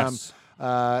playing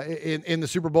in the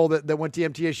Super Bowl that went to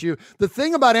MTSU. The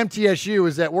thing about MTSU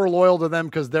is that we're loyal to them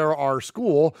because they're our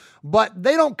school, but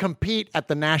they don't compete at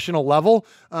the national level.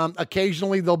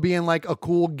 Occasionally they'll be in like a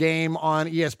cool game on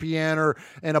ESPN or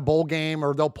in a bowl game,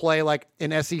 or they'll play like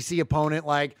an SEC opponent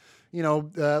like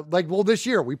this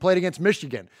year we played against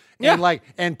Michigan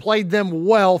and played them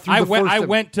well through I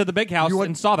went to the Big House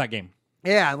and saw that game.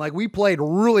 Yeah, and we played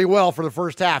really well for the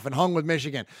first half and hung with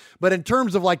Michigan. But in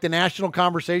terms of the national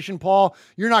conversation, Paul,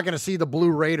 you're not going to see the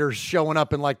Blue Raiders showing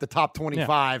up in the top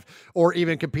 25 or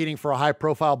even competing for a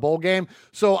high-profile bowl game.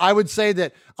 So I would say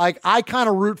that I kind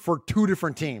of root for 2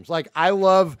 different teams. I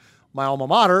love my alma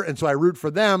mater, and so I root for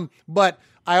them, but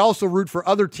I also root for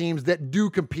other teams that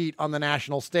do compete on the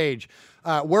national stage.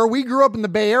 Where we grew up in the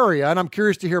Bay Area, and I'm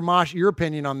curious to hear, Mosh, your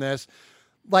opinion on this,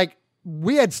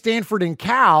 we had Stanford and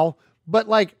Cal, but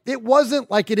it wasn't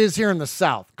like it is here in the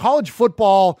South. College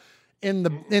football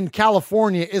in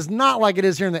California is not like it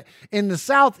is here in the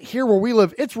South. Here where we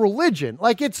live, it's religion.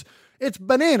 It's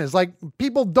bananas.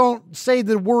 People don't say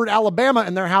the word Alabama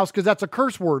in their house because that's a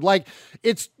curse word.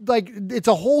 It's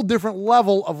a whole different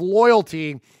level of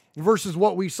loyalty versus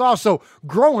what we saw. So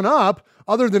growing up,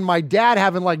 other than my dad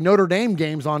having Notre Dame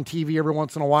games on TV every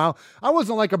once in a while, I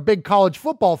wasn't a big college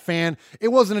football fan. It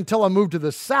wasn't until I moved to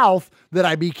the South that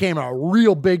I became a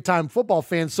real big time football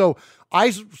fan. So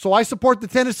I support the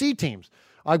Tennessee teams.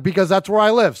 because that's where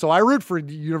I live. So I root for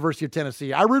the University of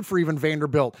Tennessee. I root for even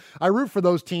Vanderbilt. I root for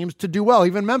those teams to do well,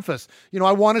 even Memphis.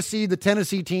 I want to see the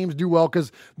Tennessee teams do well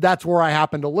because that's where I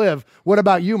happen to live. What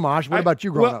about you, Mosh? What about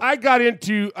you growing up? I got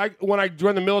when I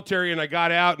joined the military and I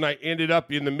got out and I ended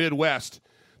up in the Midwest.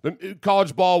 The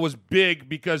college ball was big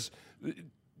because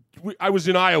I was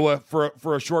in Iowa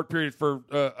for a short period for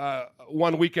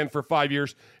one weekend for 5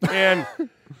 years, and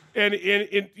and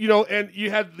you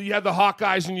had the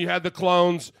Hawkeyes and you had the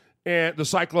Clones and the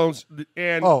Cyclones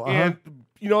and and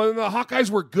the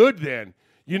Hawkeyes were good then,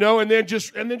 and then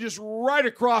just right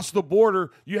across the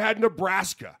border you had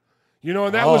Nebraska,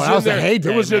 and that was in their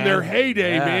heyday. It was in their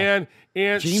heyday, man.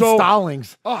 And Gene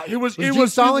Stallings. It was Gene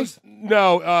Stallings?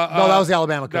 No, that was the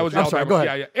Alabama coach. That was I'm sorry. Go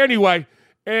ahead. Yeah. Anyway,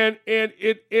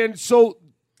 and so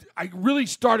I really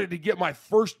started to get my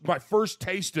first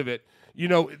taste of it,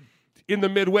 in the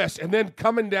Midwest, and then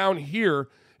coming down here.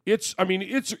 It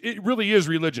really is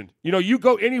religion. You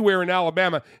go anywhere in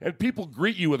Alabama and people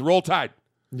greet you with Roll Tide.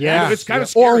 Yeah, it's kind of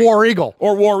scary. Or War Eagle.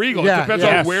 It depends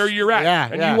on where you're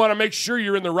at, and you want to make sure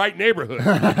you're in the right neighborhood.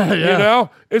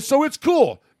 And so it's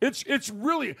cool. It's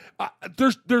really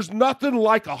there's nothing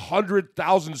like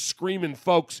 100,000 screaming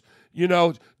folks,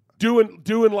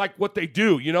 doing like what they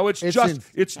do.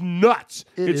 It's nuts.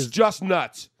 It's just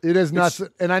nuts. It is nuts.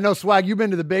 And I know, Swag, you've been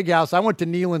to the Big House. I went to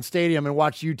Neyland Stadium and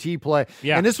watched UT play.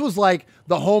 Yeah. And this was like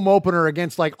the home opener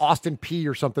against like Austin Peay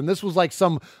or something. This was like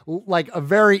a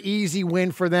very easy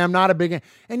win for them, not a big.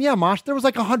 And yeah, Mosh, there was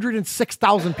like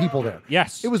 106,000 people there.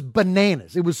 Yes. It was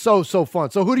bananas. It was so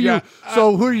fun. So who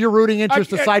are your rooting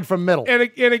interests aside from middle? And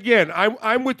again,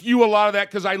 I'm with you a lot of that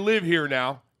because I live here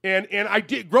now. And I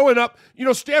did growing up,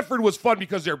 Stanford was fun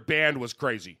because their band was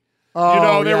crazy.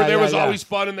 There was always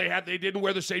fun, and they didn't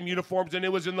wear the same uniforms, and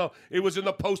it was in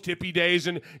the post hippie days,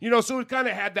 and so it kind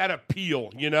of had that appeal,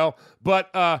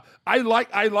 But I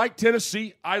like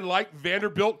Tennessee, I like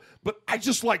Vanderbilt, but I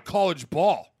just like college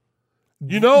ball.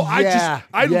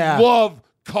 I love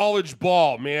college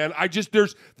ball, man.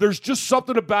 There's just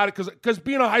something about it because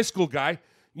being a high school guy.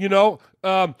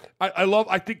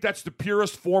 I think that's the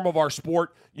purest form of our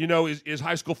sport, is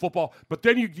high school football. But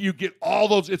then you get all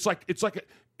those. It's like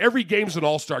every game's an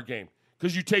all-star game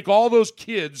because you take all those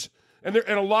kids and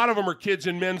a lot of them are kids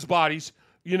in men's bodies,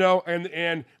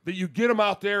 and that you get them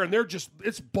out there and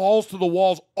it's balls to the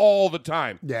walls all the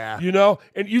time. Yeah.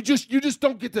 And you just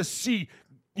don't get to see,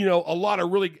 a lot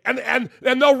of really and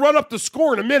they'll run up the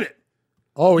score in a minute.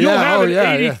 Oh You'll yeah, have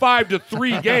an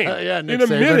 85-3 game in a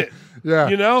minute.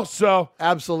 Yeah, so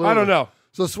absolutely. I don't know.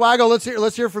 So Swaggo,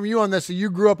 let's hear from you on this. So you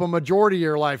grew up a majority of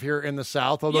your life here in the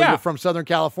South, although you're from Southern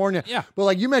California. Yeah. But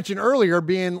like you mentioned earlier,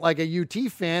 being like a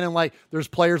UT fan, and like there's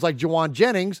players like Jawan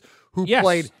Jennings who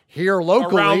played here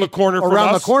locally, around the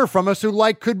corner from us, who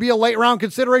like could be a late round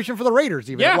consideration for the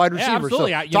Raiders, even at wide receiver.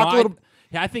 Absolutely. So talk a little.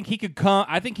 Yeah, I think he could come.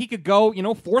 I think he could go,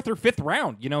 fourth or fifth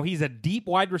round. He's a deep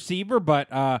wide receiver,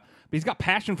 but he's got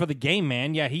passion for the game,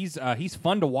 man. Yeah, he's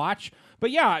fun to watch. But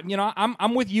yeah,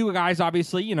 I'm with you guys.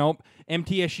 Obviously,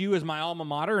 MTSU is my alma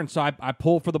mater, and so I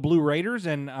pull for the Blue Raiders,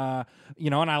 and and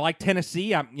I like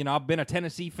Tennessee. I've been a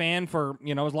Tennessee fan for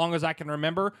as long as I can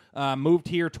remember. Moved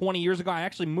here 20 years ago. I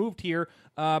actually moved here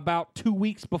about 2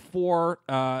 weeks before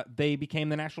they became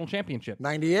the national championship.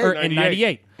 98. In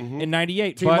 98. In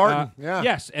 98. T. Martin. Yeah.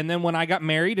 Yes, and then when I got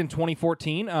married in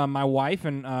 2014, my wife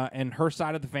and her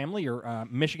side of the family are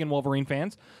Michigan Wolverine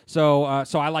fans. So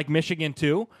I like Michigan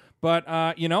too. But,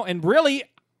 and really,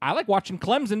 I like watching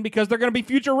Clemson because they're going to be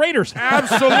future Raiders.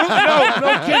 Absolutely.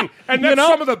 No kidding. And that's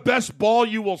some of the best ball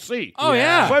you will see. Oh,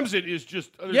 yeah. Clemson is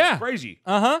just crazy.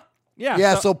 Uh-huh. Yeah.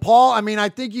 Yeah. So Paul, I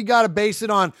think you got to base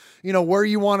it on, who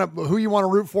you want to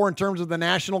root for in terms of the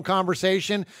national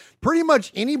conversation. Pretty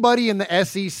much anybody in the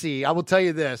SEC. I will tell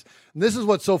you this. And this is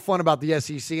what's so fun about the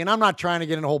SEC. And I'm not trying to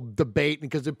get in a whole debate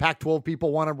because the Pac-12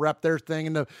 people want to rep their thing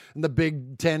in the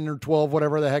Big 10 or 12,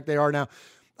 whatever the heck they are now.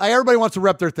 Everybody wants to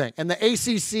rep their thing. And the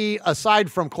ACC,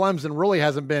 aside from Clemson, really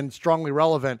hasn't been strongly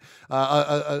relevant.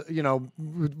 Look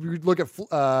at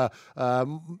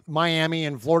Miami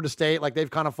and Florida State, like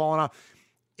they've kind of fallen off.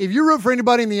 If you root for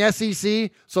anybody in the SEC,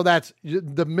 so that's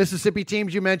the Mississippi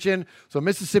teams you mentioned, so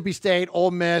Mississippi State, Ole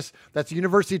Miss, that's the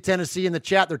University of Tennessee. In the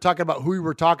chat, they're talking about who we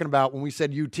were talking about when we said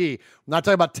UT. We're not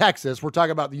talking about Texas. We're talking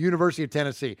about the University of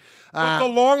Tennessee. But the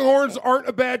Longhorns aren't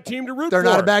a bad team to root for. They're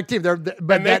not a bad team.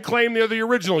 They claim they're the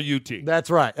original UT.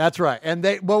 That's right.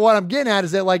 But what I'm getting at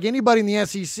is that like anybody in the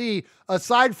SEC,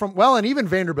 aside from, and even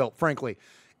Vanderbilt, frankly,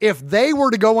 if they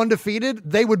were to go undefeated,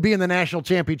 they would be in the national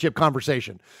championship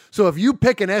conversation. So if you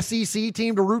pick an SEC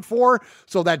team to root for,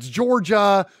 so that's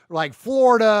Georgia, like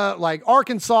Florida, like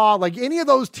Arkansas, like any of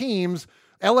those teams,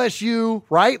 LSU,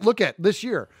 right? Look at this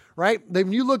year, right?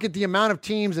 Then you look at the amount of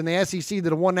teams in the SEC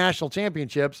that have won national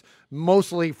championships,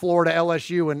 mostly Florida,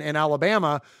 LSU, and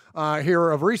Alabama here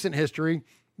of recent history.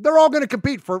 They're all going to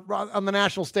compete on the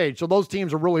national stage. So those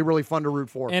teams are really, really fun to root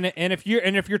for. And if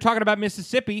you're talking about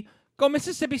Mississippi, go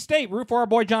Mississippi State. Root for our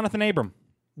boy Jonathan Abram.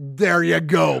 There you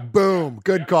go. Boom.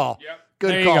 Good call. Yep.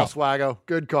 Good call, Swaggo.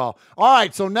 Good call. All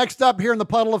right, so next up here in the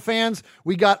Puddle of Fans,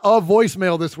 we got a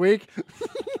voicemail this week.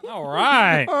 All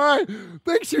right. All right.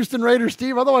 Thanks, Houston Raiders,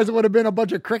 Steve. Otherwise, it would have been a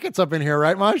bunch of crickets up in here,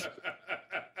 right, Mosh?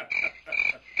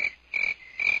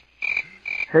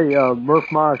 Hey,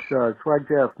 Murph Mosh, Swag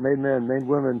Jeff, Main Men, Main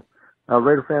Women,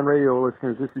 Raider Fan Radio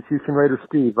listeners, this is Houston Raider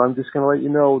Steve. I'm just going to let you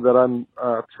know that I'm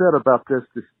upset about this,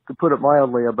 to put it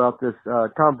mildly, about this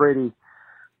Tom Brady.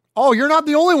 Oh, you're not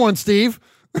the only one, Steve.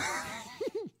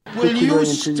 Will you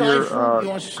stifle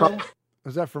yourself?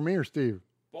 Is that for me or Steve?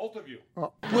 Both of you.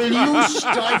 Oh. Will you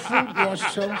stifle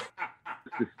yourself?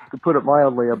 To put it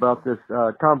mildly, about this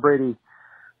Tom Brady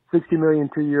 $60 million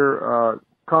 2-year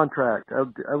contract.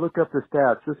 I looked up the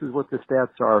stats. This is what the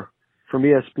stats are from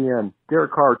ESPN.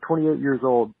 Derek Carr, 28 years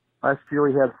old. Last year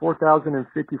he had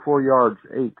 4,054 yards,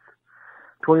 8th.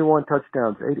 21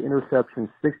 touchdowns, 8 interceptions,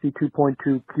 62.2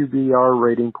 QBR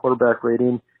rating, quarterback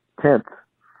rating, 10th.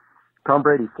 Tom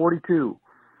Brady, 42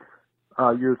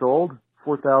 years old,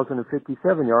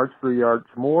 4,057 yards, 3 yards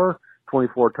more,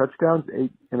 24 touchdowns,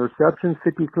 8 interceptions,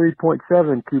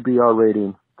 53.7 QBR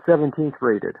rating, 17th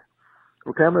rated.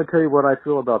 Okay, I'm going to tell you what I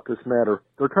feel about this matter.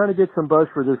 They're trying to get some buzz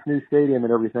for this new stadium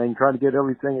and everything, trying to get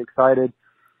everything excited,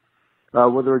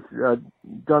 whether it's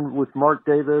done with Mark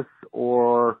Davis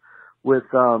or with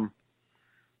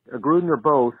Gruden or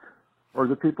both, or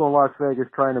the people in Las Vegas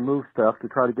trying to move stuff to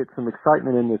try to get some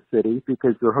excitement in this city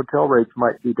because their hotel rates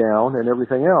might be down and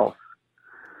everything else.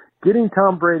 Getting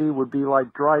Tom Brady would be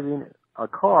like driving a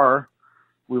car.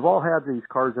 We've all had these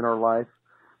cars in our life.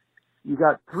 You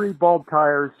got 3 bald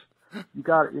tires. You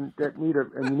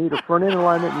need a front end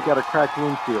alignment. And you got a cracked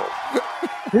windshield.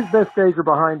 His best days are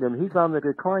behind him. He's on the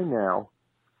decline now,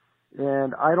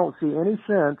 and I don't see any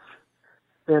sense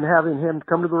in having him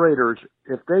come to the Raiders.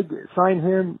 If they sign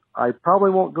him, I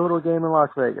probably won't go to a game in Las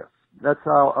Vegas. That's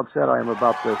how upset I am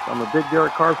about this. I'm a big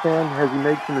Derek Carr fan. Has he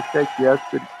made some mistakes? Yes,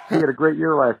 but he had a great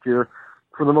year last year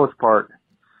for the most part.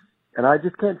 And I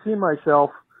just can't see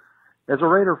myself as a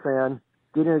Raider fan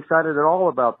getting excited at all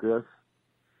about this.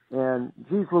 And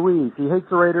geez Louise, he hates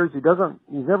the Raiders. He's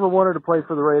never wanted to play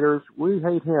for the Raiders. We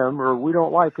hate him, or we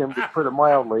don't like him, to put it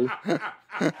mildly.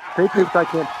 Patriots I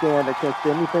can't stand. I can't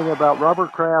stand anything about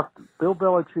Robert Kraft, Bill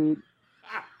Belichick,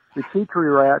 the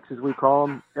Cheatery Rats, as we call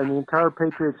them, and the entire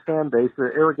Patriots fan base.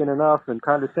 They're arrogant enough and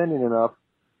condescending enough.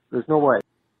 There's no way.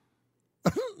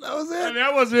 That was it. And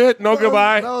that was it. No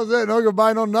goodbye. That was it. No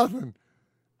goodbye, no nothing.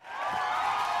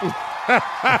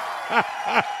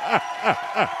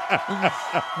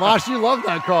 Mosh, you love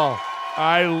that call.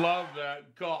 I love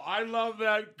that call. I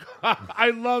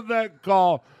love that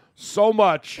call so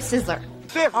much. Sizzler.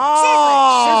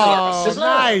 Oh, Sizzler.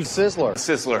 nice.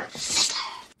 Sizzler.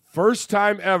 First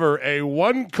time ever, a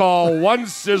 1 call, 1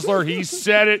 sizzler. He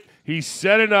said it. He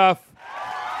said enough.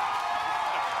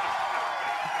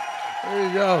 There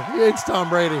you go. He hates Tom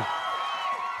Brady.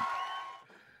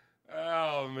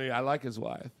 Oh, man. I like his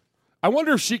wife. I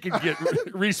wonder if she could get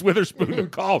Reese Witherspoon to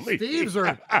call me. Steve's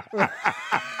are.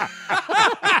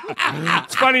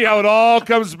 It's funny how it all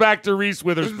comes back to Reese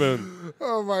Witherspoon.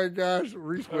 Oh my gosh,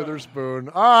 Reese Witherspoon.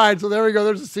 All right, so there we go.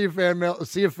 There's a Sea of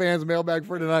Fans mailbag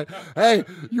for tonight. Hey,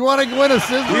 you want to win a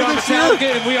sizzler We are this the year?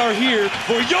 Tailgate, and we are here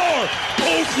for your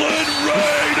Oakland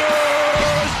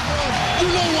Raiders. You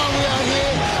know why we out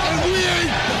here, and we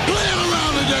ain't playing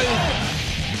around today.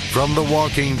 From The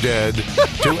Walking Dead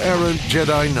to errant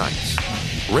Jedi Knights,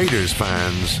 Raiders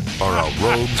fans are a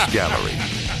rogues gallery.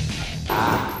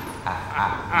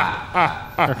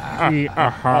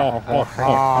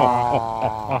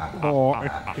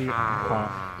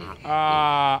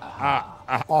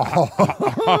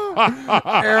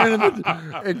 Aaron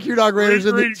and Q-Dog Raiders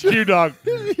in the Q-Dog.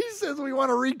 He says we want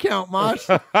to recount, Mosh.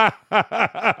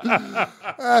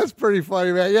 That's pretty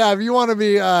funny, man. Yeah, if you want to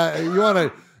be,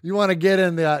 you want to get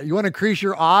in the, you want to increase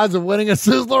your odds of winning a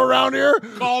sizzler around here?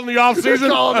 Call in the offseason.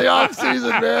 Call in the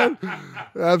offseason, man.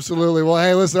 Absolutely. Well,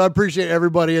 hey, listen, I appreciate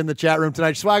everybody in the chat room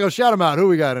tonight. Swaggo, shout them out. Who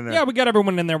we got in there? Yeah, we got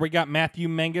everyone in there. We got Matthew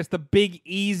Menges, the Big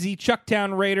Easy,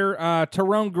 Chucktown Raider,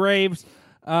 Tyrone Graves,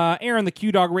 Aaron the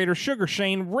Q-Dog Raider, Sugar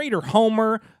Shane, Raider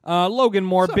Homer, Logan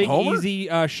Moore, Big Homer? Easy,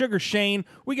 Sugar Shane.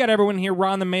 We got everyone here.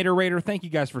 Ron the Mater Raider. Thank you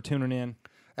guys for tuning in.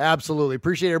 Absolutely.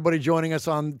 Appreciate everybody joining us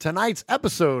on tonight's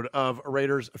episode of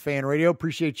Raiders Fan Radio.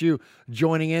 Appreciate you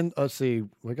joining in. Let's see.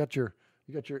 You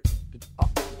You got your.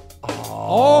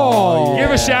 Oh,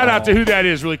 give a shout out to who that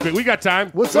is really quick. We got time.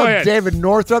 What's Go up, ahead. David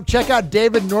Northrup? Check out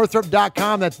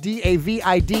davidnorthrup.com. That's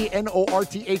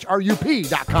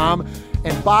DAVIDNORTHRUP.com.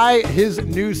 And buy his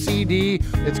new CD.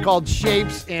 It's called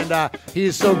Shapes, and he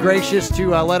is so gracious to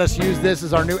let us use this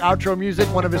as our new outro music,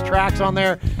 one of his tracks on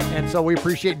there. And so we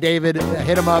appreciate David.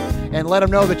 Hit him up and let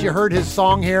him know that you heard his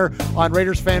song here on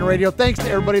Raiders Fan Radio. Thanks to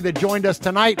everybody that joined us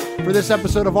tonight for this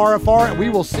episode of RFR. We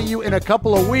will see you in a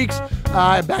couple of weeks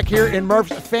back here in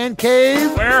Murph's Fan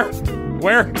Cave.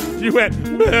 Where? You went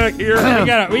here.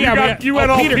 You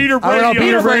went all Peter Brady. I went all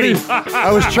Peter Brady.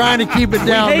 I was trying to keep it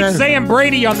down, We hate man. saying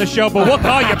Brady on the show, but we'll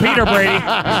call you Peter Brady.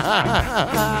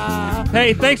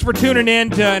 Hey, thanks for tuning in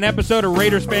to an episode of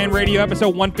Raiders Fan Radio,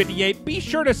 episode 158. Be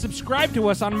sure to subscribe to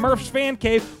us on Murph's Fan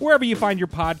Cave, wherever you find your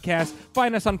podcast.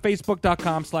 Find us on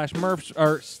Facebook.com/Murphs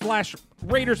or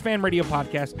 /Raiders Fan Radio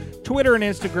Podcast, Twitter and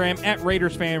Instagram at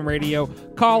Raiders Fan Radio.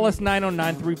 Call us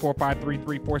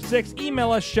 909-345-3346.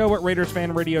 Email us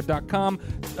show@RaidersFanRadio.com.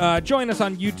 Join us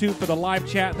on YouTube for the live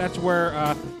chat. That's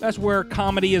where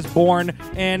comedy is born.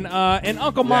 And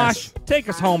Uncle Mosh, take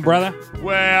us home, brother.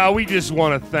 Well, we just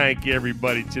want to thank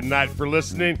everybody tonight for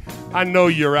listening. I know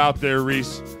you're out there,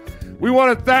 Reese. We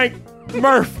want to thank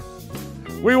Murph.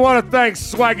 We want to thank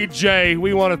Swaggy J.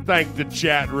 We want to thank the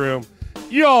chat room.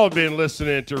 You all have been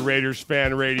listening to Raiders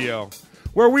Fan Radio,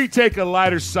 where we take a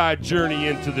lighter side journey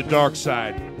into the dark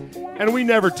side. And we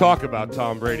never talk about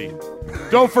Tom Brady.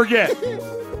 Don't forget,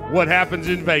 what happens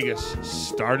in Vegas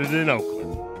started in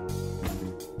Oakland.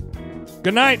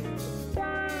 Good night.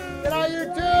 Good night,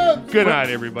 YouTube. Good night,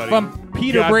 everybody. From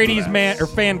Peter God Brady's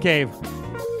bless. fan cave.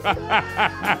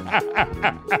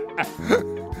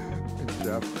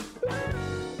 Jeff.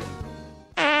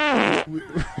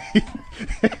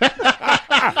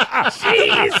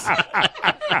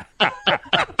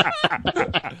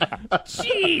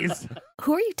 Jeez.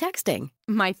 Who are you texting?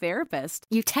 My therapist.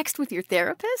 You text with your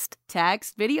therapist?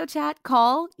 Text, video chat,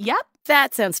 call. Yep.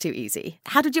 That sounds too easy.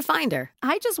 How did you find her?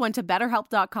 I just went to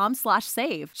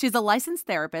betterhelp.com/save. She's a licensed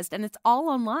therapist and it's all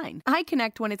online. I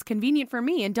connect when it's convenient for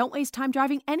me and don't waste time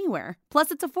driving anywhere.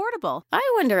 Plus, it's affordable. I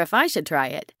wonder if I should try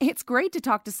it. It's great to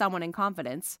talk to someone in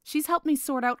confidence. She's helped me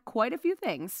sort out quite a few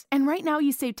things. And right now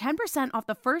you save 10% off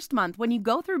the first month when you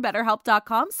go through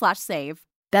betterhelp.com/save.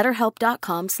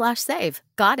 BetterHelp.com/save.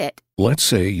 Got it. Let's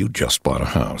say you just bought a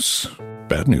house.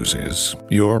 Bad news is,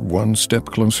 you're one step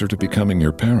closer to becoming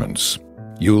your parents.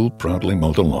 You'll proudly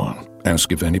mow the lawn.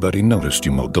 Ask if anybody noticed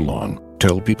you mowed the lawn.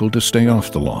 Tell people to stay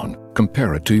off the lawn.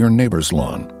 Compare it to your neighbor's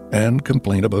lawn. And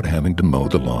complain about having to mow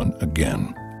the lawn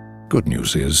again. Good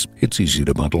news is, it's easy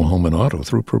to bundle home and auto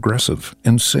through Progressive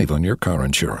and save on your car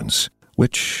insurance.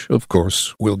 Which, of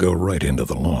course, will go right into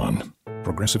the lawn.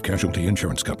 Progressive Casualty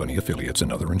Insurance Company, affiliates, and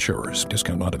other insurers.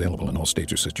 Discount not available in all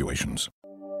states or situations.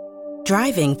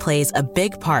 Driving plays a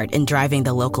big part in driving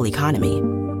the local economy.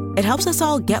 It helps us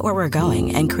all get where we're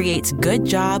going and creates good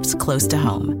jobs close to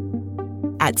home.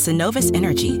 At Synovus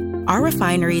Energy, our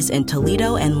refineries in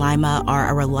Toledo and Lima are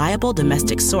a reliable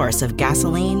domestic source of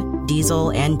gasoline, diesel,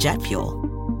 and jet fuel.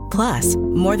 Plus,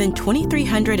 more than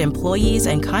 2,300 employees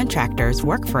and contractors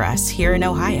work for us here in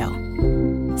Ohio.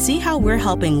 See how we're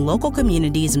helping local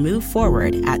communities move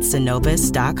forward at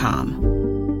Synovus.com.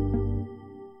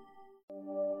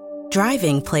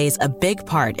 Driving plays a big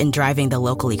part in driving the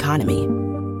local economy.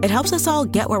 It helps us all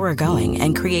get where we're going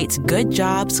and creates good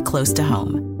jobs close to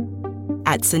home.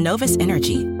 At Synovus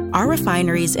Energy, our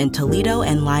refineries in Toledo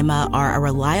and Lima are a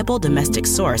reliable domestic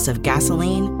source of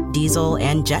gasoline, diesel,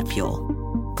 and jet fuel.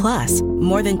 Plus,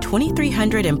 more than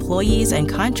 2,300 employees and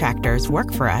contractors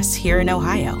work for us here in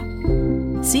Ohio.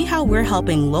 See how we're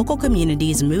helping local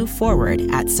communities move forward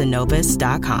at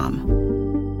Synovus.com.